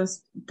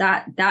 Just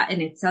that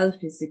in itself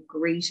is the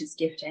greatest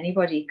gift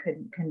anybody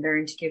can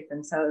learn to give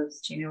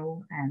themselves,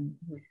 and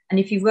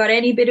if you've got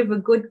any bit of a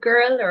good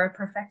girl or a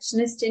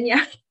perfectionist in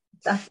you,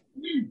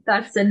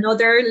 that's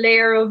another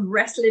layer of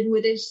wrestling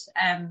with it.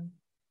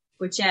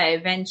 But yeah,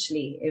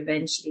 eventually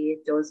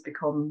it does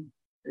become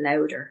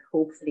louder,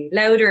 hopefully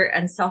louder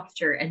and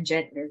softer and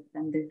gentler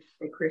than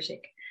the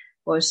critic.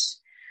 But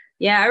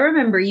yeah, I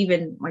remember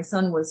even my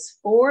son was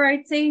 4,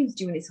 I'd say. He was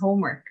doing his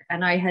homework,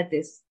 and I had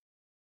this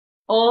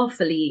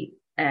awfully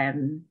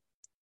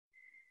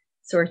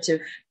sort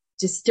of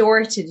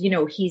distorted,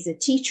 he's a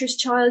teacher's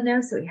child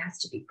now, so he has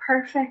to be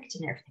perfect,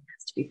 and everything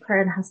has to be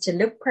perfect, has to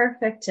look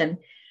perfect. And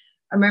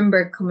I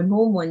remember coming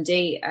home one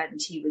day, and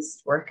he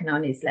was working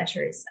on his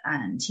letters,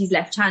 and he's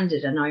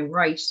left-handed and I'm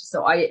right,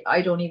 so I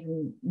don't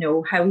even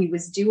know how he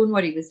was doing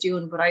what he was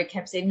doing, but I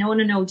kept saying,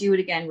 no, do it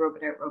again, rub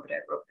it out.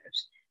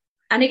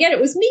 And again,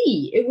 it was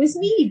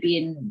me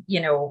being,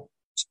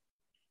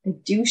 a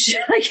douche.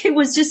 Like, it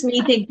was just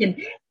me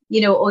thinking,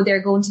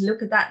 they're going to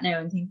look at that now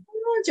and think,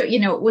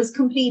 it was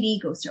complete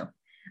ego stuff.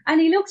 And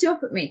he looked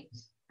up at me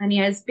And he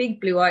has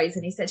big blue eyes,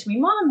 and he said to me,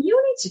 Mom,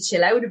 you need to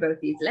chill out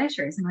about these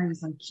letters. And I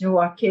was like, you know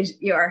what, kid,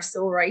 you are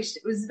so right.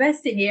 It was the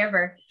best thing he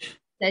ever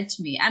said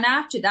to me. And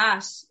after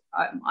that,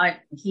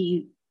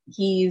 he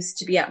used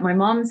to be at my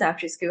mom's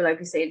after school. I'd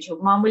be saying to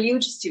him, Mom, will you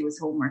just do his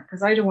homework?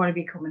 Because I don't want to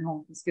be coming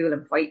home from school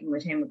and fighting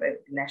with him about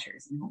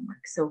letters and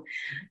homework. So,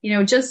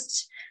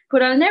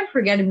 but I'll never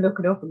forget him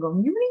looking up and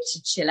going, you need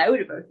to chill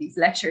out about these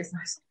letters. And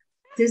I was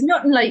like, there's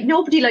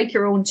nobody like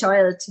your own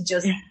child to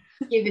just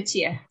give it to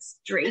you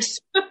straight.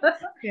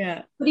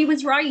 Yeah. But he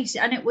was right.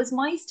 And it was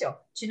my stuff.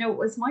 It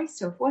was my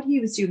stuff. What he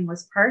was doing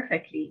was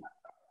perfectly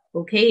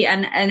okay.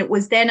 And it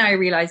was then I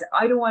realized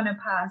I don't want to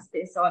pass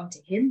this on to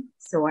him.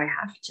 So I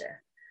have to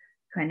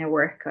kind of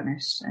work on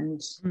it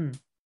and,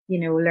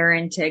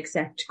 learn to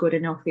accept good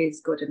enough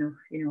is good enough,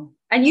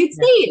 And you'd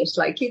say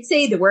it, you'd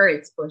say the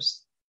words, but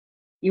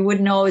you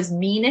wouldn't always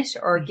mean it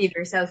or give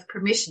yourself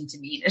permission to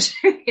mean it.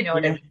 You know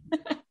what I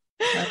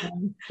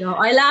mean? So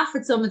I laugh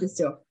at some of the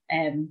stuff.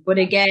 But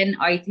again,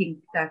 I think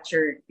that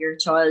your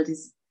child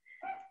is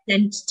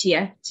sent to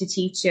you to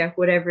teach you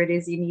whatever it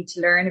is you need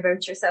to learn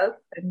about yourself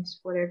and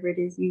whatever it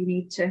is you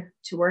need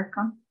to work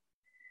on.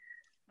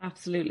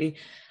 Absolutely.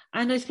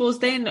 And I suppose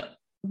then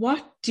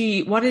what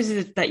is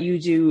it that you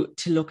do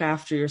to look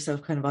after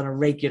yourself kind of on a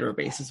regular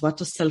basis? What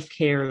does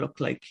self-care look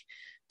like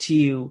to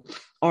you?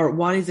 Or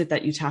what is it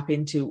that you tap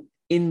into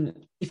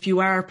if you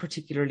are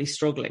particularly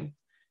struggling?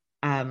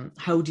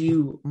 How do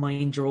you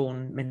mind your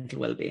own mental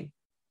well-being?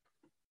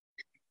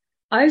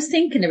 I was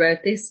thinking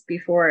about this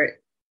before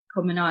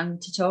coming on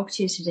to talk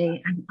to you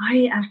today, and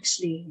I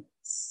actually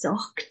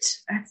sucked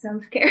at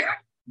self-care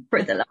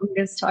for the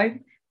longest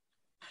time.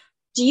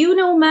 Do you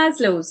know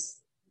Maslow's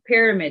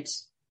pyramid,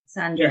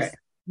 Sandra? Yes.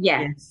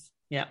 Yeah. Yes.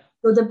 Yeah.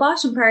 So the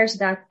bottom part of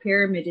that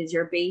pyramid is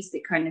your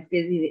basic kind of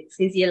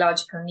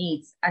physiological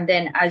needs. And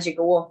then as you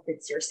go up,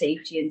 it's your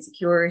safety and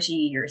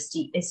security, your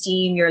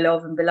esteem, your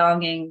love and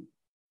belonging.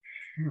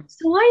 Mm.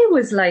 So I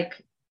was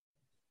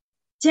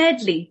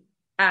deadly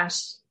at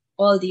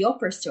all the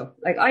upper stuff.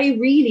 I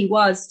really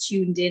was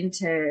tuned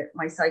into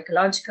my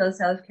psychological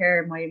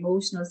self-care, my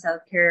emotional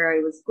self-care. I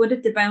was good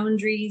at the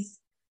boundaries,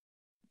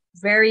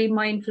 very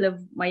mindful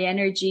of my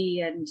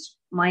energy and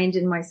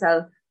minding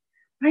myself.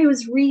 I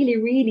was really,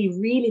 really,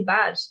 really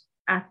bad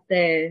at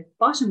the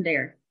bottom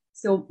there.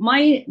 So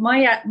mine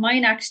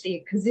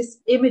actually, because this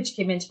image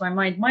came into my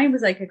mind, mine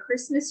was like a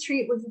Christmas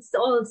tree. It was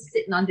all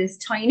sitting on this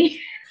tiny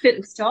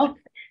little stalk.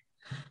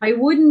 I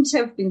wouldn't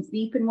have been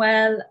sleeping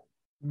well.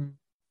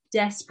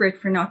 Desperate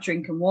for not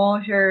drinking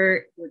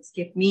water, would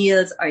skip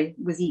meals. I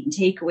was eating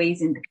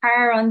takeaways in the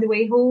car on the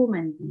way home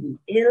and being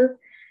ill.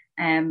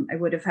 I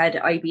would have had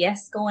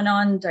IBS going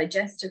on,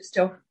 digestive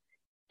stuff.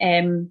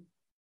 And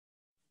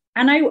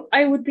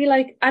I would be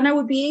I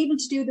would be able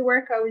to do the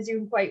work I was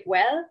doing quite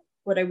well,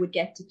 but I would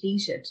get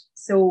depleted.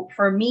 So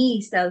for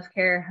me,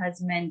 self-care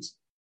has meant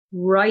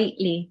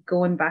rightly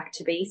going back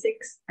to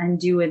basics and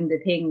doing the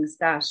things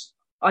that,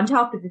 on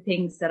top of the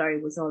things that I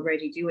was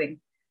already doing.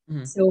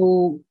 Mm-hmm.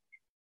 So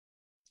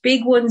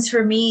big ones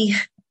for me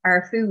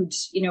are food.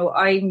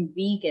 I'm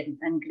vegan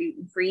and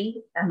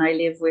gluten-free, and I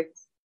live with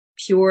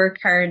pure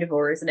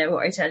carnivores now,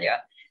 I tell you.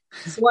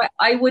 So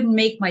I wouldn't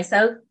make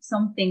myself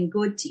something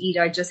good to eat.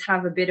 I just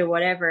have a bit of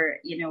whatever,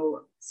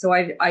 So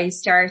I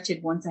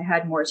started, once I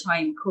had more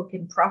time,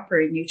 cooking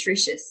proper,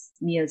 nutritious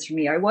meals for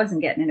me. I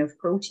wasn't getting enough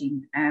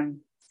protein. And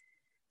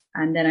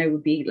then I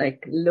would be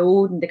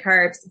loading the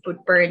carbs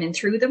but burning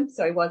through them.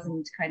 So I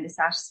wasn't kind of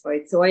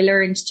satisfied. So I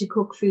learned to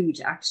cook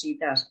food actually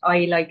that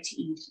I like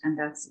to eat and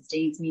that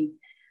sustains me.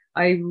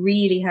 I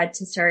really had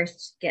to start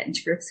getting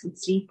to grips with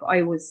sleep.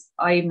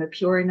 I'm a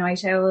pure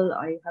night owl.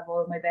 I have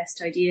all my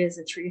best ideas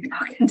at 3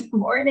 o'clock in the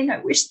morning. I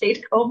wish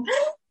they'd come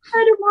at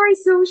a more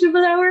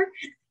sociable hour.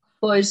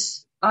 But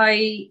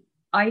I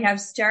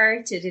have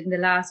started in the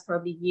last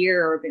probably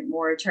year or a bit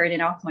more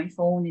turning off my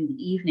phone in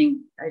the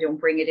evening. I don't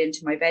bring it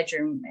into my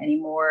bedroom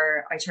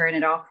anymore. I turn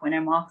it off when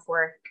I'm off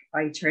work.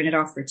 I turn it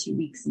off for 2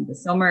 weeks in the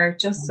summer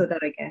just so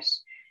that I get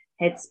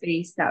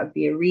headspace. That would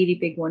be a really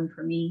big one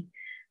for me.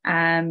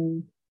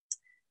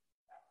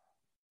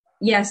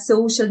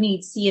 Social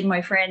needs, seeing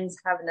my friends,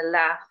 having a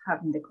laugh,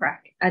 having the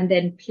crack. And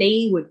then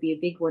play would be a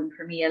big one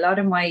for me. A lot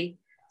of my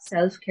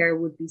self-care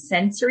would be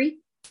sensory.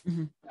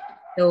 Mm-hmm.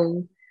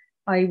 So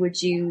I would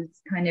use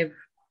kind of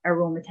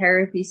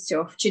aromatherapy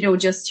stuff,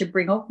 just to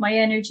bring up my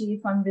energy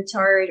if I'm a bit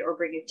tired, or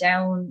bring it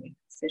down if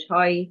it's a bit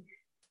high.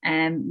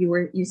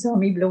 You saw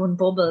me blowing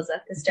bubbles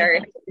at the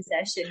start of the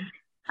session.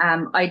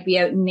 I'd be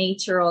out in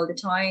nature all the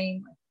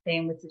time,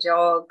 playing with the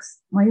dogs.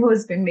 My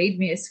husband made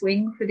me a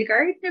swing for the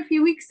garden a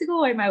few weeks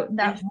ago. I'm out in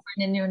that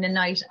morning, noon and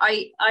night.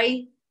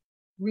 I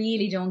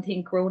really don't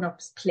think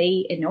grown-ups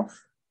play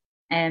enough.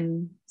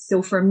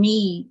 So for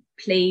me,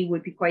 play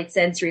would be quite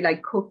sensory,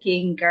 like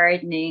cooking,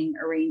 gardening,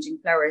 arranging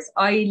flowers.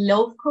 I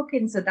love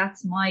cooking, so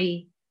that's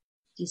my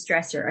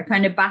de-stressor. I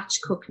kind of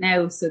batch cook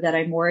now so that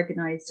I'm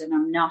organized and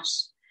I'm not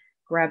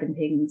grabbing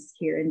things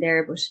here and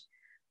there. But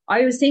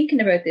I was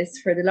thinking about this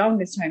for the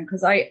longest time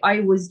because I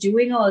was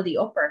doing all the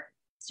upper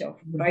stuff,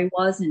 but I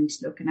wasn't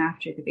looking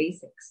after the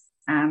basics.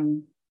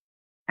 And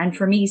And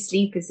for me,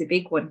 sleep is a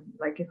big one.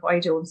 Like if I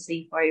don't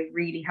sleep, I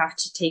really have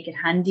to take it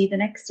handy the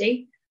next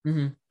day.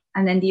 Mm-hmm.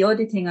 And then the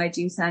other thing I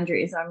do, Sandra,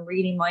 is I'm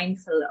really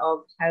mindful of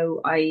how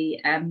I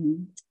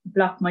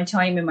block my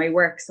time in my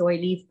work. So I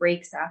leave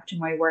breaks after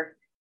my work.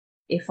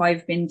 If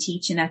I've been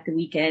teaching at the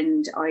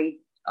weekend,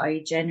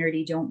 I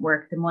generally don't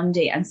work the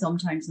Monday and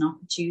sometimes not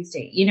the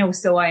Tuesday,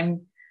 so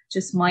I'm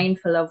just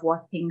mindful of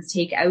what things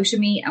take out of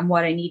me and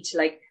what I need to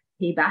like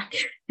pay back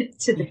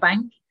to the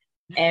bank.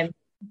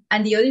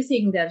 And the other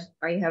thing that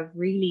I have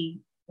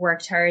really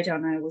worked hard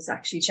on, I was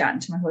actually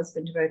chatting to my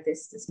husband about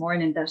this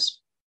morning, that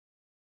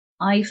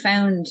I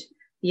found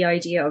the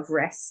idea of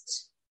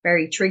rest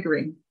very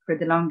triggering for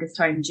the longest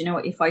time.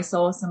 If I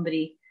saw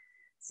somebody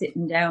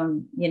sitting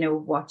down,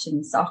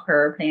 watching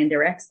soccer or playing their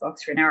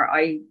Xbox for an hour,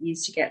 I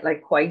used to get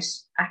like quite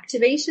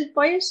activated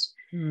by it.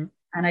 Mm-hmm.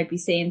 And I'd be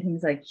saying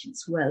things like,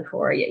 it's well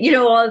for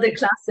you, all the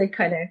classic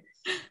kind of.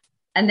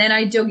 And then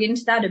I dug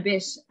into that a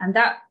bit, and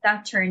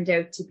that turned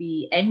out to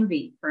be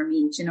envy for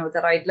me,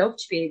 that I'd love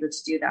to be able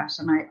to do that.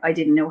 And I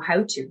didn't know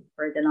how to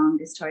for the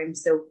longest time.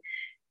 So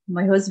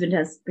my husband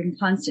has been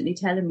constantly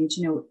telling me,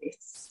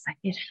 it's like,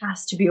 it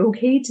has to be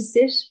okay to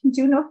sit and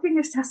do nothing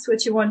if that's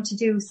what you want to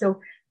do. So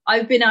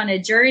I've been on a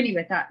journey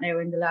with that now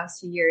in the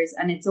last few years,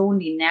 and it's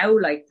only now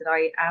like that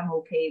I am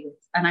okay with.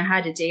 And I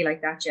had a day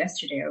like that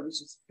yesterday. I was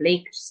just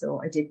flaked, so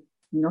I did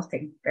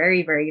nothing,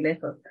 very, very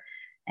little,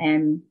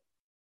 and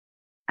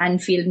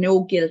feel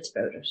no guilt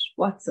about it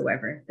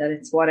whatsoever, that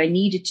it's what I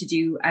needed to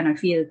do, and I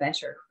feel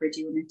better for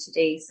doing it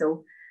today.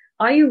 So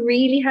I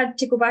really had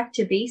to go back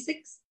to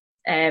basics,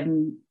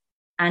 and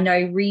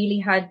I really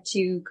had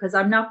to, because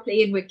I'm not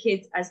playing with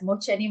kids as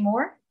much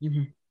anymore.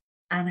 Mm-hmm.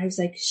 And I was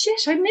like,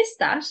 shit, I missed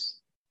that,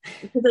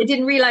 because I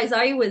didn't realize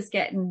I was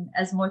getting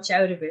as much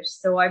out of it.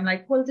 So I'm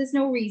like, well, there's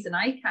no reason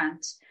I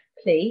can't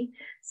play.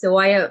 So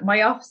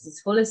my office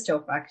is full of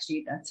stuff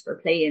actually that's for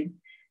playing.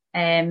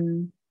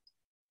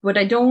 But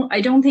I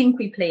don't think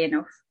we play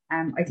enough.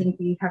 I think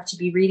we have to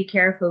be really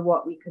careful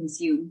what we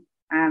consume.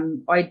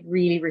 I'd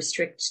really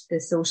restrict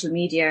the social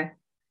media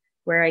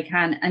where I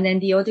can. And then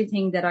the other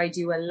thing that I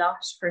do a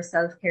lot for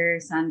self-care,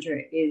 Sandra,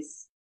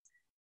 is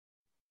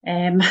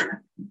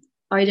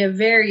I'd have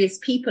various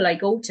people I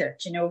go to,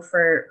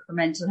 for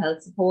mental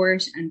health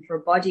support and for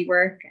body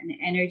work and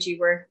energy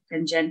work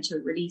and gentle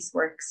release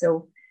work.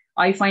 So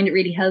I find it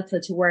really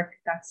helpful to work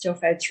that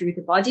stuff out through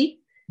the body.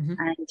 Mm-hmm.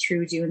 And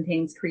through doing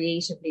things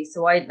creatively.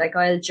 So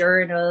I'll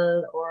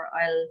journal, or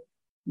I'll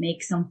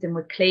make something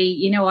with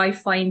clay. I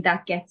find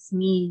that gets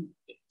me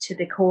to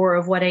the core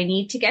of what I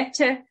need to get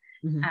to.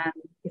 Mm-hmm.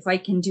 If I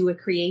can do it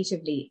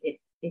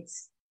creatively,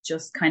 it's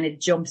just kind of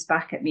jumps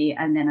back at me,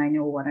 and then I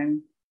know what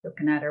I'm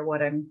looking at or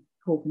what I'm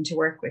hoping to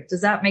work with.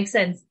 Does that make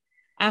sense?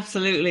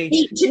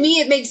 Absolutely. To me,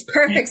 it makes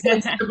perfect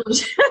sense.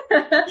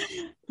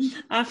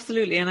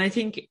 Absolutely. And I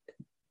think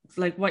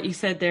like what you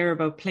said there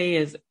about play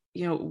is,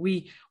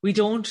 we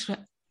don't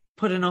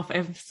put enough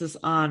emphasis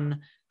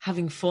on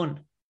having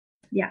fun.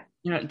 Yeah.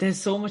 There's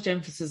so much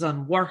emphasis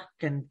on work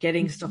and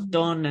getting mm-hmm. stuff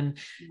done, and,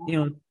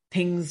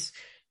 things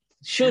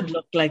should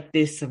look like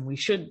this, and we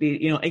should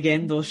be,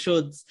 again, those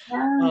shoulds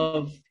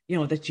of,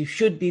 that you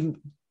should be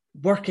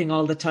working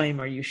all the time,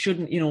 or you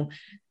shouldn't, and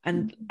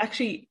mm-hmm.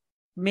 actually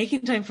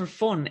making time for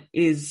fun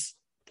is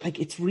like,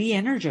 it's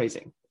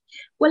re-energizing.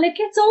 Well, it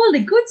gets all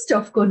the good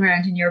stuff going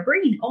around in your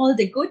brain, all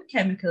the good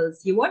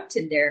chemicals you want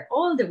in there.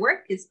 All the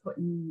work is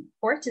putting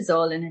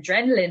cortisol and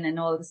adrenaline and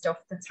all the stuff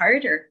that's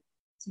harder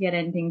to get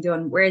anything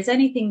done. Whereas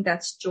anything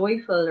that's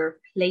joyful or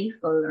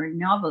playful or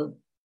novel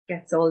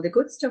gets all the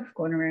good stuff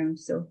going around.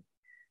 So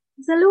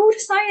there's a load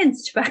of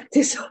science to back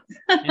this up.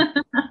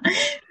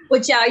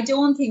 But yeah, I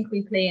don't think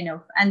we play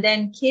enough. And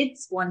then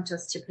kids want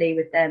us to play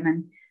with them.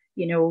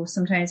 And,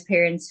 sometimes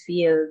parents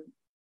feel,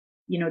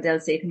 they'll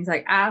say things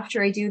like,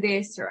 after I do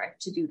this, or I have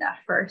to do that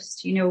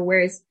first,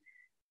 whereas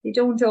they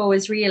don't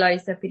always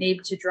realize that being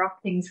able to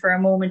drop things for a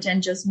moment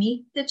and just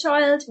meet your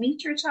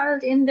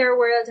child in their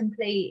world and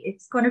play,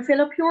 it's going to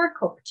fill up your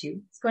cup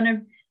too. It's going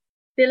to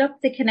fill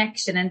up the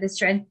connection and the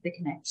strength of the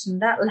connection.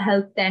 That will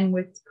help then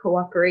with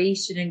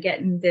cooperation and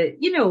getting the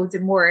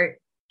more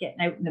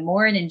getting out in the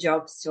morning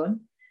jobs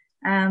done.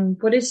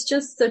 But it's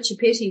just such a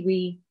pity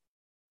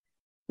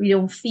we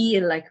don't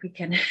feel like we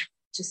can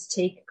just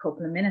take a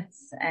couple of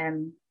minutes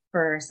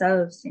for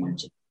ourselves,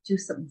 just do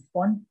something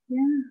fun.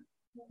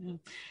 Yeah,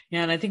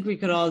 and I think we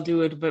could all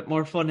do it a bit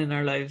more fun in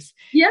our lives.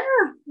 Yeah.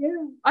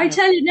 I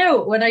tell you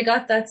now, when I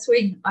got that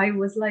swing, I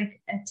was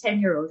like a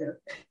 10-year-old out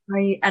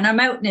there. And I'm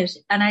out in it,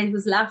 and I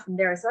was laughing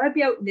there. So I'll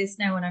be out in this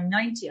now when I'm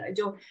 90.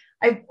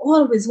 I've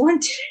always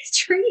wanted a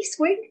tree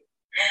swing.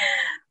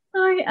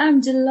 I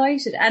am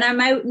delighted. And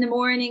I'm out in the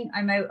morning.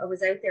 I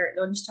was out there at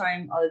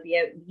lunchtime. I'll be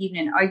out in the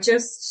evening.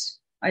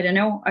 I don't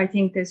know. I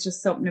think there's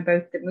just something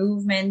about the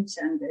movement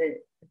and the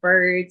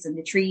birds and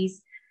the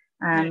trees.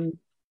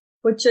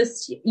 But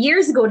just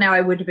years ago now,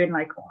 I would have been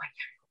like, oh, I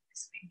can't go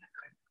this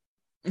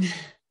way.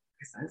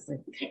 Because I was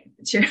like,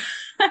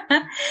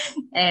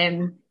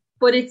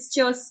 But it's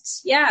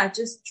just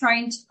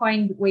trying to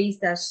find ways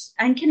that,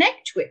 and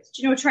connect with,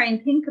 try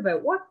and think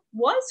about what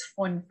was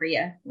fun for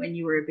you when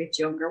you were a bit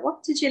younger.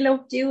 What did you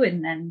love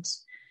doing? And,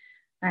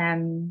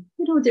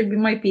 there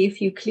might be a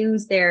few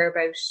clues there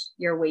about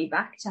your way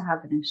back to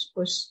having it.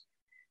 But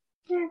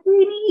yeah,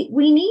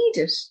 we need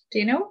it,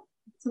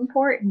 it's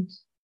important.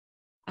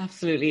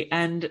 Absolutely.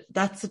 And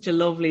that's such a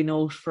lovely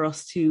note for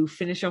us to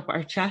finish up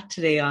our chat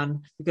today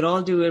on. We could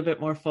all do a bit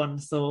more fun.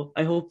 So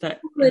I hope that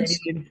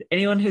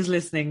anyone who's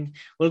listening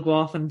will go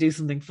off and do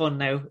something fun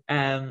now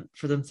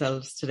for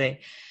themselves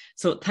today.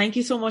 So thank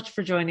you so much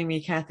for joining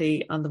me,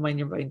 Cathy, on the Mind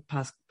Your Mind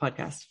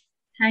podcast.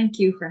 Thank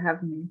you for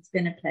having me. It's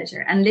been a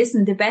pleasure. And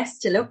listen, the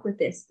best of luck with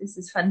this. This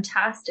is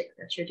fantastic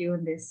that you're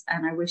doing this.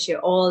 And I wish you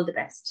all the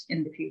best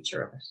in the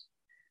future of it.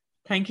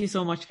 Thank you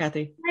so much,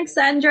 Cathy. Thanks,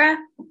 Sandra.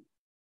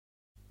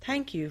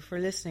 Thank you for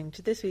listening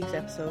to this week's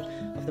episode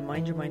of the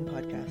Mind Your Mind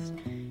podcast.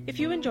 If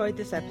you enjoyed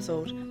this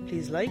episode,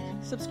 please like,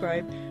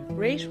 subscribe,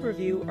 rate,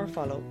 review or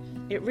follow.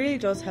 It really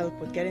does help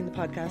with getting the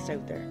podcast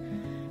out there.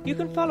 You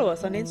can follow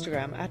us on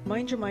Instagram at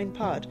Mind Your Mind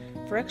Pod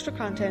for extra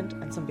content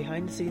and some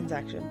behind the scenes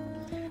action.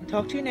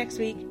 Talk to you next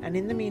week, and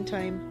in the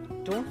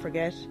meantime, don't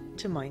forget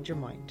to mind your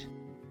mind.